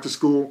go back to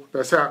school.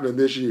 That's happening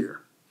this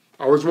year.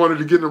 I always wanted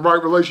to get in the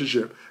right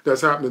relationship.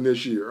 That's happening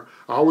this year.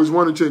 I always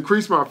wanted to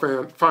increase my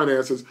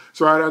finances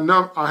so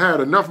I had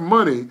enough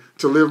money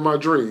to live my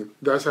dream.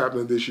 That's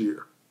happening this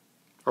year.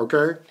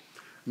 Okay?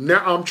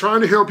 Now I'm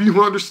trying to help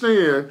you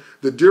understand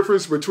the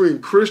difference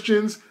between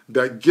Christians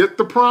that get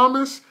the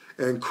promise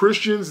and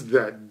Christians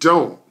that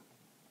don't.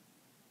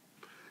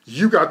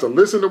 You got to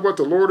listen to what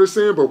the Lord is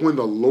saying, but when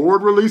the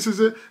Lord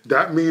releases it,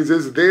 that means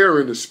it's there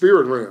in the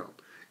spirit realm.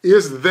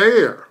 It's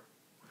there.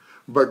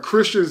 But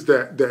Christians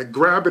that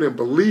grab it and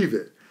believe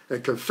it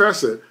and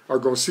confess it are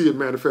going to see it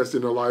manifest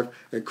in their life.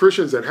 And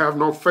Christians that have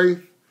no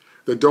faith,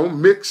 that don't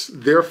mix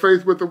their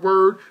faith with the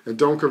word and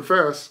don't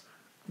confess,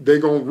 they're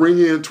going to ring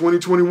in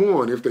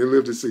 2021 if they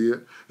live to see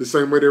it, the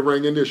same way they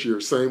rang in this year,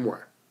 same way.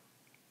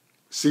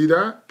 See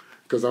that?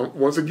 Because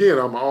once again,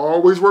 I'm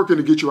always working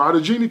to get you out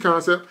of genie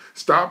concept.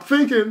 Stop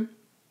thinking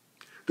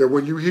that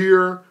when you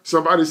hear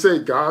somebody say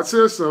God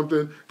says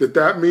something,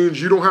 that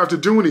means you don't have to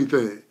do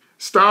anything.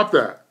 Stop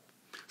that.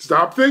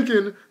 Stop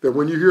thinking that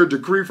when you hear a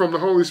decree from the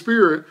Holy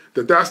Spirit,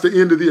 that's the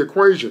end of the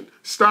equation.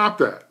 Stop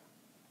that.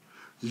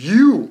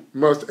 You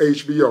must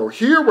HBO.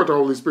 Hear what the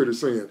Holy Spirit is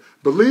saying.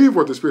 Believe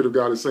what the Spirit of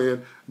God is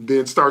saying.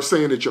 Then start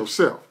saying it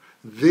yourself.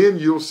 Then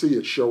you'll see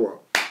it show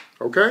up.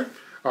 Okay?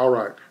 All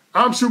right.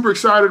 I'm super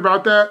excited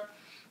about that.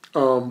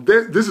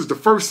 This is the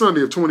first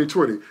Sunday of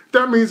 2020.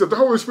 That means that the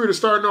Holy Spirit is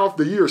starting off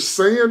the year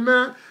saying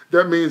that.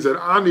 That means that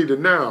I need to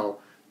now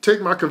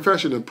take my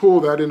confession and pull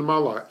that into my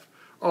life.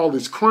 All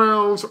these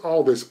crowns,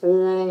 all this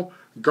oil,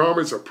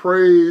 garments of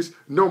praise,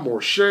 no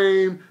more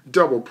shame,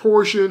 double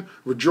portion,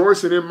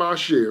 rejoicing in my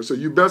share. So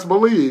you best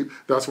believe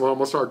that's what I'm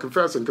going to start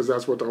confessing, because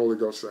that's what the Holy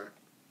Ghost said.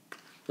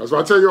 That's why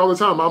I tell you all the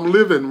time, I'm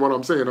living what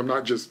I'm saying. I'm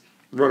not just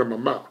running my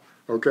mouth,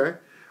 okay?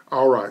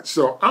 All right,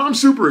 so I'm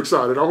super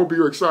excited. I hope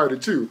you're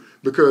excited too,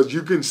 because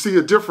you can see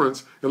a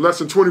difference in less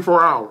than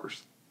 24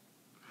 hours.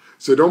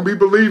 So don't be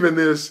believing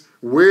this,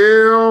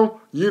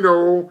 well,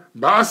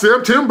 by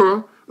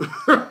September.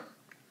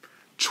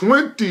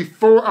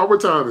 24-hour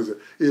time is it?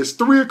 It's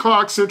 3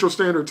 o'clock Central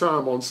Standard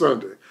Time on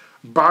Sunday.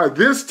 By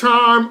this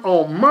time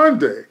on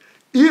Monday,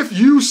 if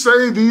you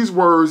say these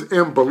words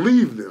and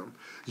believe them,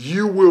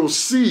 you will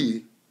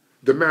see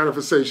the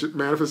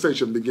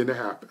manifestation begin to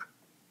happen.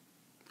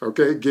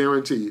 Okay,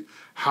 guaranteed.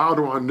 How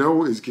do I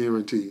know it's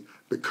guaranteed?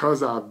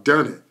 Because I've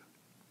done it.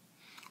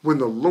 When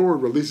the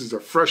Lord releases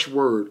a fresh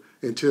word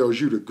and tells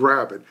you to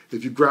grab it,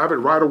 if you grab it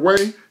right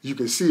away, you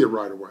can see it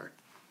right away.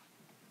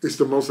 It's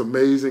the most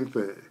amazing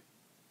thing.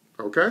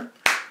 Okay?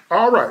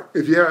 All right.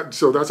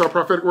 So that's our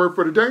prophetic word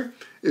for today.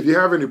 If you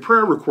have any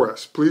prayer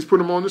requests, please put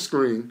them on the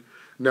screen.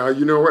 Now, at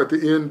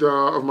the end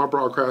of my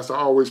broadcast, I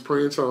always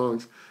pray in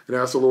tongues and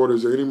ask the Lord,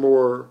 is there any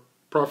more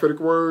prophetic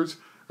words?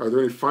 Are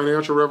there any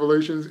financial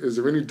revelations? Is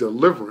there any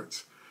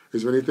deliverance?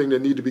 Is there anything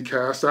that need to be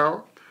cast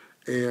out?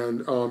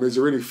 And is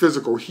there any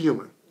physical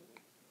healing?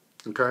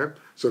 Okay?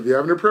 So if you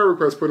have any prayer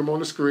requests, put them on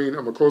the screen.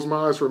 I'm going to close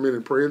my eyes for a minute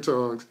and pray in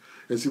tongues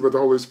and see what the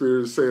Holy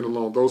Spirit is saying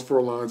along those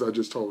 4 lines I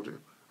just told you.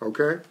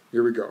 Okay?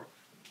 Here we go.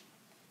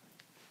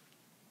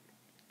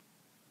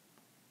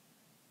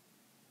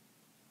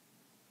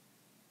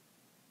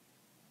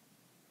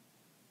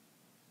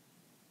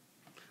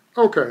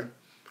 Okay.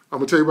 I'm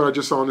going to tell you what I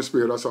just saw in the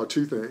Spirit. I saw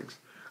 2 things.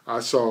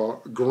 I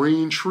saw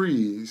green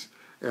trees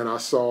and I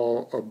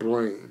saw a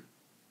brain.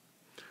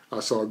 I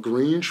saw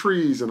green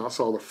trees and I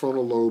saw the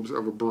frontal lobes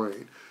of a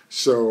brain.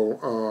 So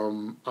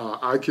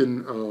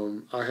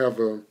I have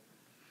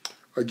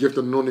a gift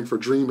of anointing for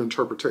dream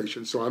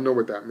interpretation. So I know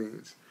what that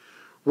means.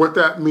 What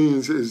that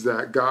means is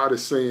that God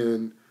is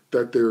saying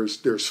that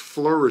there's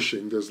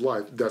flourishing, there's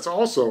life. That's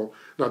also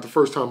not the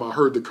first time I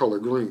heard the color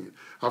green.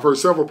 I've heard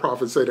several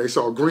prophets say they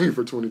saw green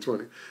for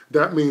 2020.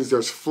 That means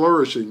there's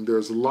flourishing,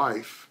 there's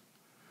life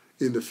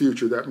in the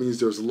future. That means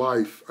there's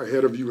life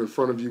ahead of you, in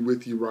front of you,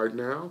 with you right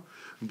now.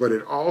 But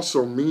it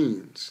also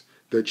means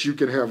that you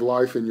can have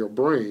life in your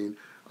brain.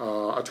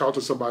 I talked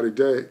to somebody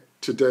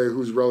today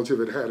whose relative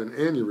had an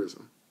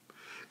aneurysm.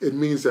 It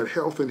means that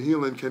health and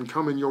healing can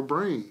come in your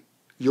brain,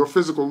 your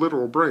physical,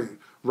 literal brain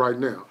right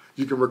now.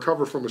 You can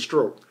recover from a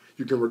stroke.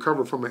 You can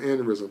recover from an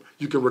aneurysm.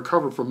 You can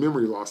recover from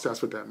memory loss.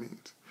 That's what that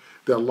means.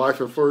 That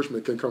life and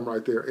flourishment can come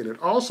right there. And it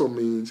also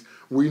means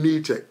we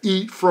need to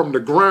eat from the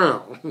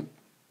ground.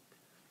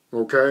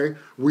 Okay?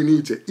 We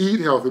need to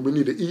eat healthy. We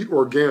need to eat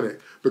organic.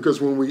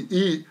 Because when we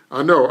eat,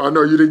 I know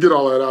you didn't get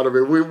all that out of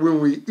it. When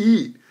we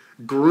eat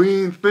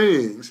green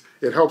things,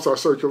 it helps our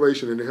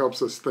circulation and it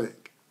helps us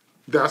think.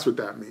 That's what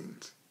that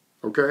means.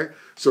 Okay?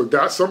 So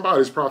that's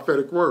somebody's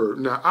prophetic word.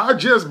 Now, I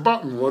just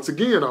bought me, once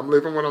again, I'm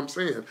living what I'm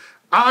saying.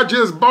 I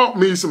just bought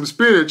me some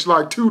spinach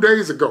like 2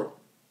 days ago.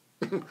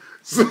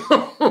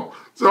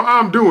 So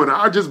I'm doing it.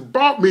 I just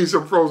bought me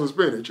some frozen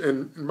spinach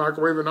and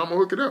microwave and I'm going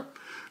to hook it up.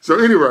 So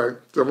anyway,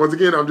 once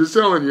again, I'm just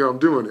telling you I'm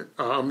doing it.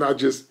 I'm not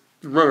just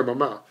running my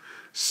mouth.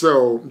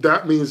 So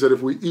that means that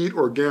if we eat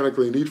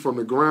organically and eat from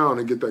the ground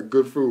and get that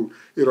good food,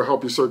 it'll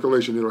help your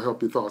circulation. It'll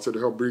help your thoughts.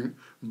 It'll help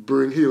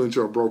bring healing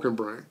to a broken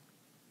brain.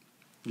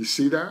 You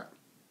see that?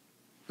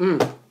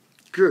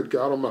 Good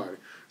God Almighty.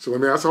 So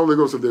let me ask the Holy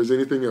Ghost if there's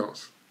anything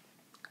else.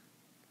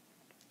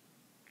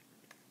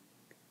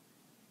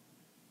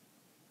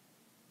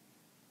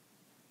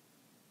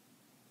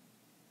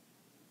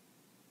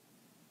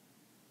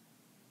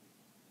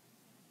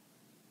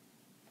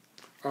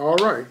 All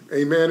right.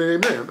 Amen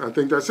and amen. I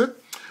think that's it.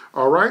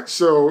 All right.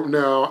 So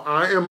now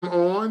I am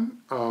on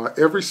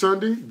every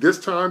Sunday, this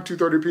time,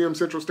 2:30 p.m.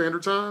 Central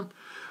Standard Time.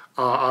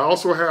 I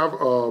also have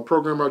a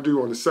program I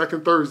do on the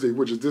second Thursday,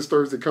 which is this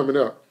Thursday coming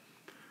up,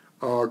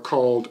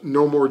 called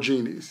No More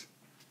Genies.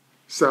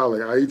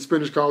 Sally, I eat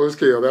spinach, collards,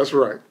 kale. That's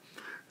right.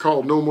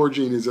 called No More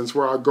Genies. That's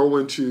where I go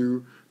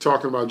into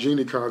talking about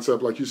genie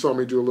concept, like you saw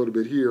me do a little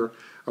bit here,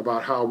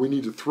 about how we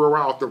need to throw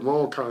out the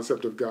wrong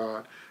concept of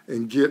God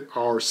and get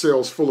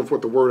ourselves full of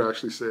what the Word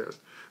actually says.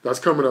 That's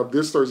coming up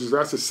this Thursday.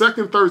 That's the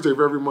second Thursday of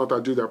every month I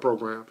do that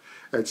program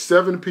at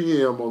 7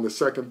 p.m. on the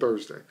second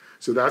Thursday.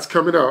 So that's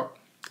coming up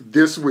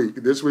this week.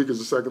 This week is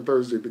the second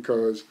Thursday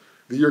because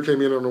the year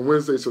came in on a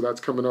Wednesday, so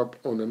that's coming up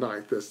on the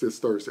 9th. That's this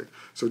Thursday.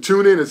 So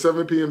tune in at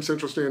 7 p.m.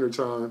 Central Standard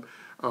Time,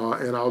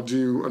 and I'll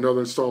do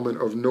another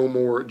installment of No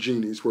More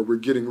Genies, where we're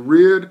getting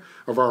rid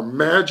of our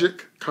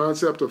magic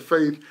concept of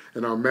faith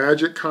and our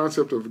magic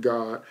concept of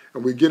God,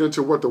 and we get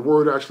into what the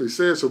Word actually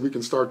says so we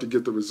can start to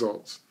get the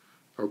results.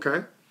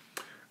 Okay?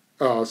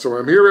 So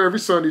I'm here every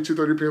Sunday,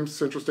 2:30 p.m.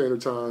 Central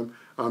Standard Time.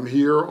 I'm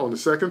here on the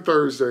second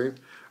Thursday.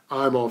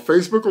 I'm on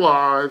Facebook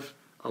Live.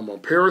 I'm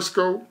on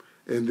Periscope.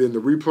 And then the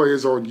replay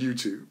is on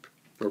YouTube,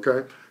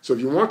 okay? So if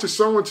you want to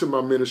sow into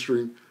my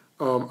ministry,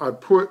 I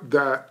put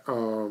that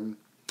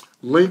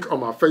link on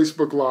my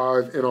Facebook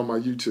Live and on my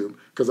YouTube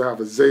because I have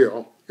a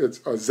Zelle. It's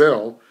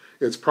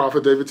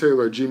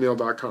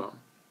ProphetDavidTaylor@gmail.com.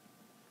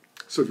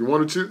 So if you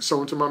wanted to sow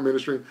into my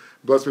ministry,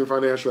 bless me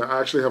financially, I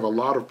actually have a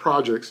lot of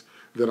projects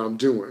that I'm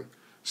doing.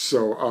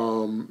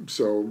 So,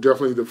 so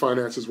definitely the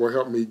finances will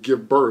help me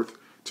give birth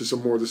to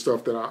some more of the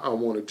stuff that I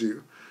want to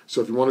do.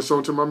 So if you want to sow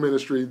into my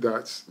ministry,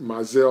 that's my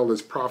Zelle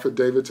is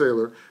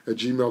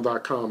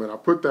ProphetDavidTaylor@gmail.com. And I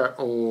put that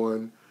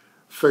on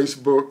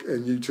Facebook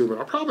and YouTube. And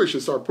I probably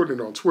should start putting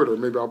it on Twitter.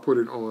 Maybe I'll put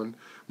it on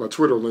my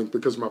Twitter link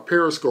because my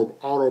Periscope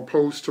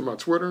auto-posts to my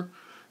Twitter.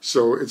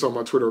 So it's on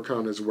my Twitter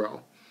account as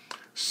well.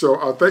 So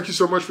thank you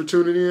so much for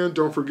tuning in.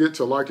 Don't forget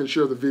to like and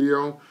share the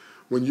video.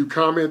 When you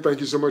comment, thank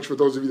you so much for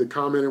those of you that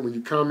commented. When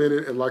you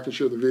commented and like and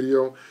share the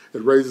video,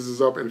 it raises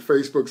us up in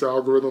Facebook's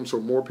algorithm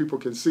so more people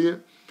can see it.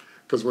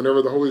 Because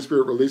whenever the Holy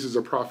Spirit releases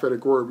a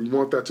prophetic word, we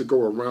want that to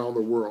go around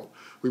the world.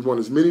 We want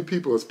as many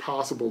people as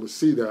possible to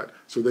see that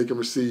so they can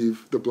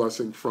receive the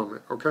blessing from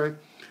it, okay?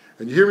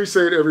 And you hear me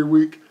say it every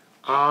week.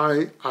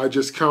 I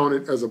just count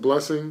it as a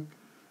blessing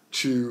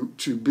to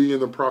be in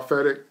the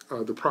prophetic.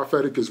 The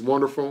prophetic is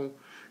wonderful.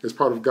 It's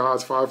part of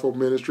God's fivefold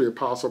ministry: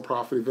 apostle,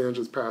 prophet,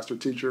 evangelist, pastor,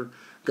 teacher.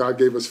 God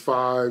gave us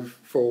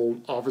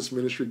fivefold office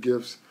ministry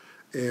gifts.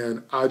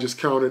 And I just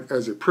count it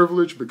as a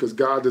privilege because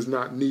God does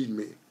not need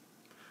me.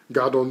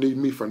 God don't need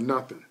me for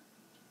nothing,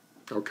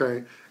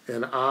 okay?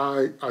 And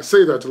I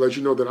say that to let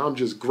you know that I'm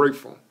just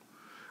grateful.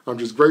 I'm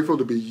just grateful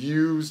to be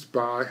used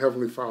by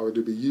Heavenly Father,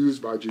 to be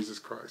used by Jesus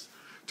Christ,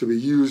 to be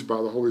used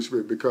by the Holy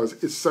Spirit because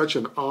it's such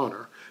an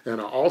honor. And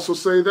I also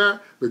say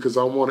that because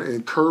I want to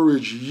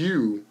encourage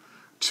you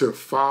to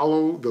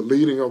follow the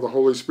leading of the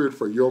Holy Spirit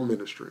for your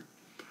ministry.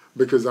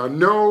 Because I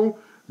know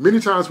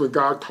many times when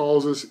God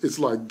calls us, it's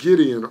like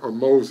Gideon or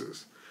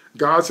Moses.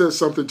 God says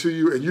something to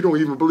you and you don't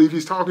even believe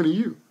he's talking to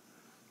you.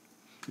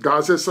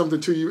 God says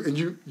something to you and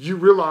you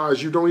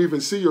realize you don't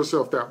even see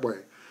yourself that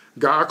way.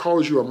 God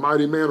calls you a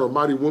mighty man or a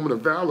mighty woman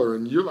of valor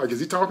and you're like, is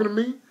he talking to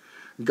me?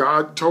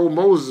 God told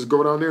Moses to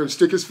go down there and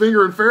stick his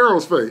finger in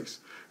Pharaoh's face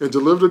and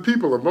deliver the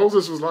people. And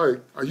Moses was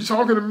like, are you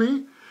talking to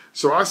me?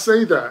 So I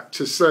say that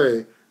to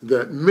say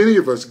that many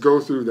of us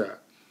go through that.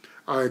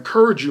 I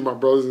encourage you, my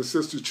brothers and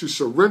sisters, to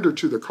surrender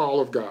to the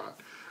call of God.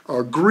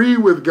 Agree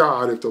with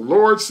God. If the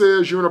Lord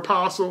says you're an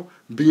apostle,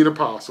 be an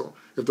apostle.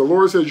 If the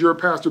Lord says you're a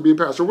pastor, be a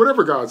pastor.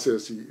 Whatever God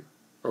says to you,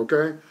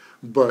 okay?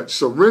 But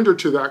surrender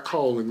to that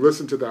calling.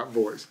 Listen to that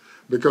voice.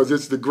 Because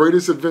it's the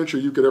greatest adventure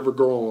you could ever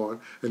go on.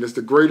 And it's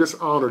the greatest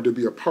honor to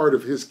be a part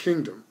of his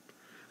kingdom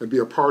and be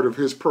a part of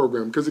his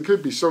program. Because it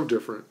could be so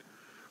different,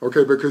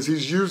 okay? Because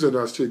he's using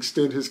us to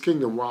extend his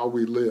kingdom while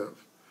we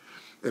live.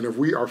 And if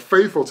we are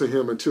faithful to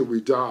him until we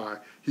die,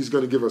 he's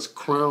going to give us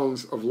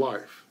crowns of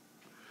life.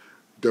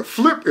 The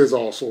flip is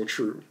also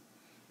true.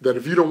 That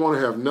if you don't want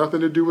to have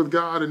nothing to do with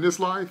God in this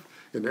life,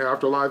 in the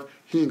afterlife,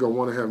 he ain't going to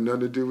want to have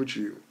nothing to do with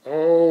you.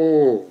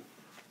 Oh,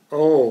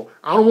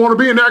 I don't want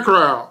to be in that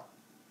crowd.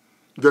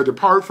 That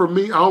depart from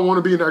me, I don't want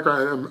to be in that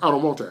crowd. I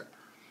don't want that.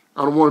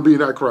 I don't want to be in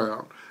that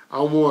crowd.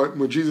 I want,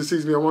 when Jesus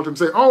sees me, I want him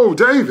to say, oh,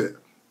 David,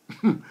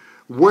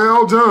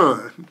 well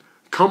done.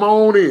 Come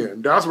on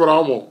in. That's what I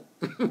want.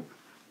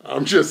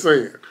 I'm just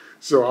saying.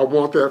 So I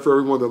want that for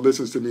everyone that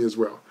listens to me as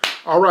well.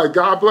 All right,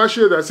 God bless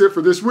you. That's it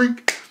for this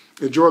week.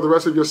 Enjoy the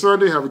rest of your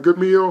Sunday. Have a good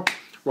meal.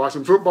 Watch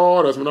some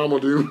football. That's what I'm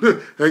going to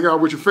do. Hang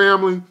out with your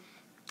family.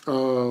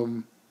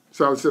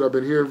 Sally said I've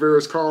been hearing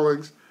various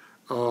callings.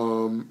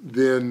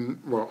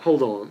 Well,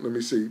 hold on. Let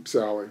me see,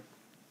 Sally.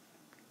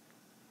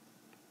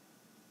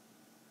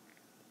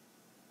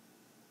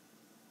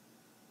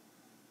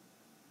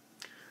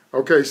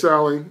 Okay,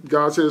 Sally.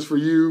 God says for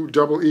you,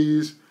 double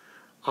E's,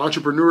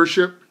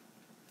 entrepreneurship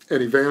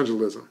and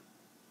evangelism.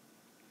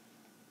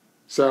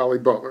 Sally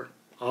Butler.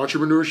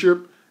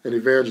 Entrepreneurship and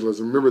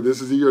evangelism. Remember,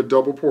 this is your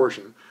double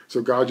portion.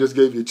 So God just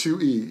gave you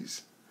 2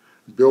 E's.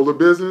 Build a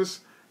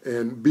business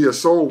and be a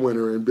soul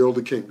winner and build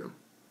a kingdom.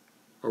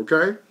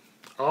 Okay?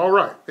 All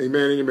right.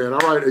 Amen and amen. All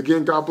right.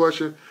 Again, God bless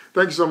you.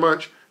 Thank you so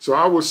much. So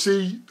I will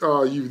see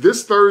you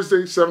this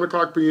Thursday, 7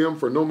 o'clock p.m.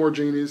 for No More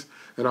Genies.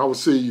 And I will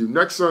see you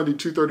next Sunday,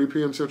 2:30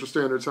 p.m. Central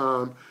Standard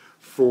Time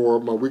for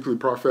my weekly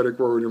prophetic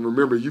word. And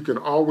remember, you can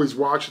always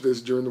watch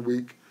this during the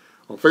week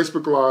on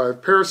Facebook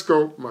Live,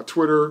 Periscope, my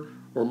Twitter,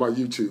 or my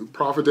YouTube,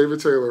 Prophet David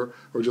Taylor,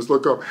 or just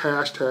look up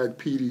hashtag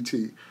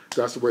PDT.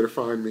 That's the way to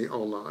find me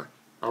online.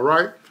 All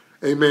right?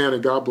 Amen,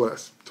 and God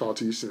bless. Talk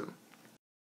to you soon.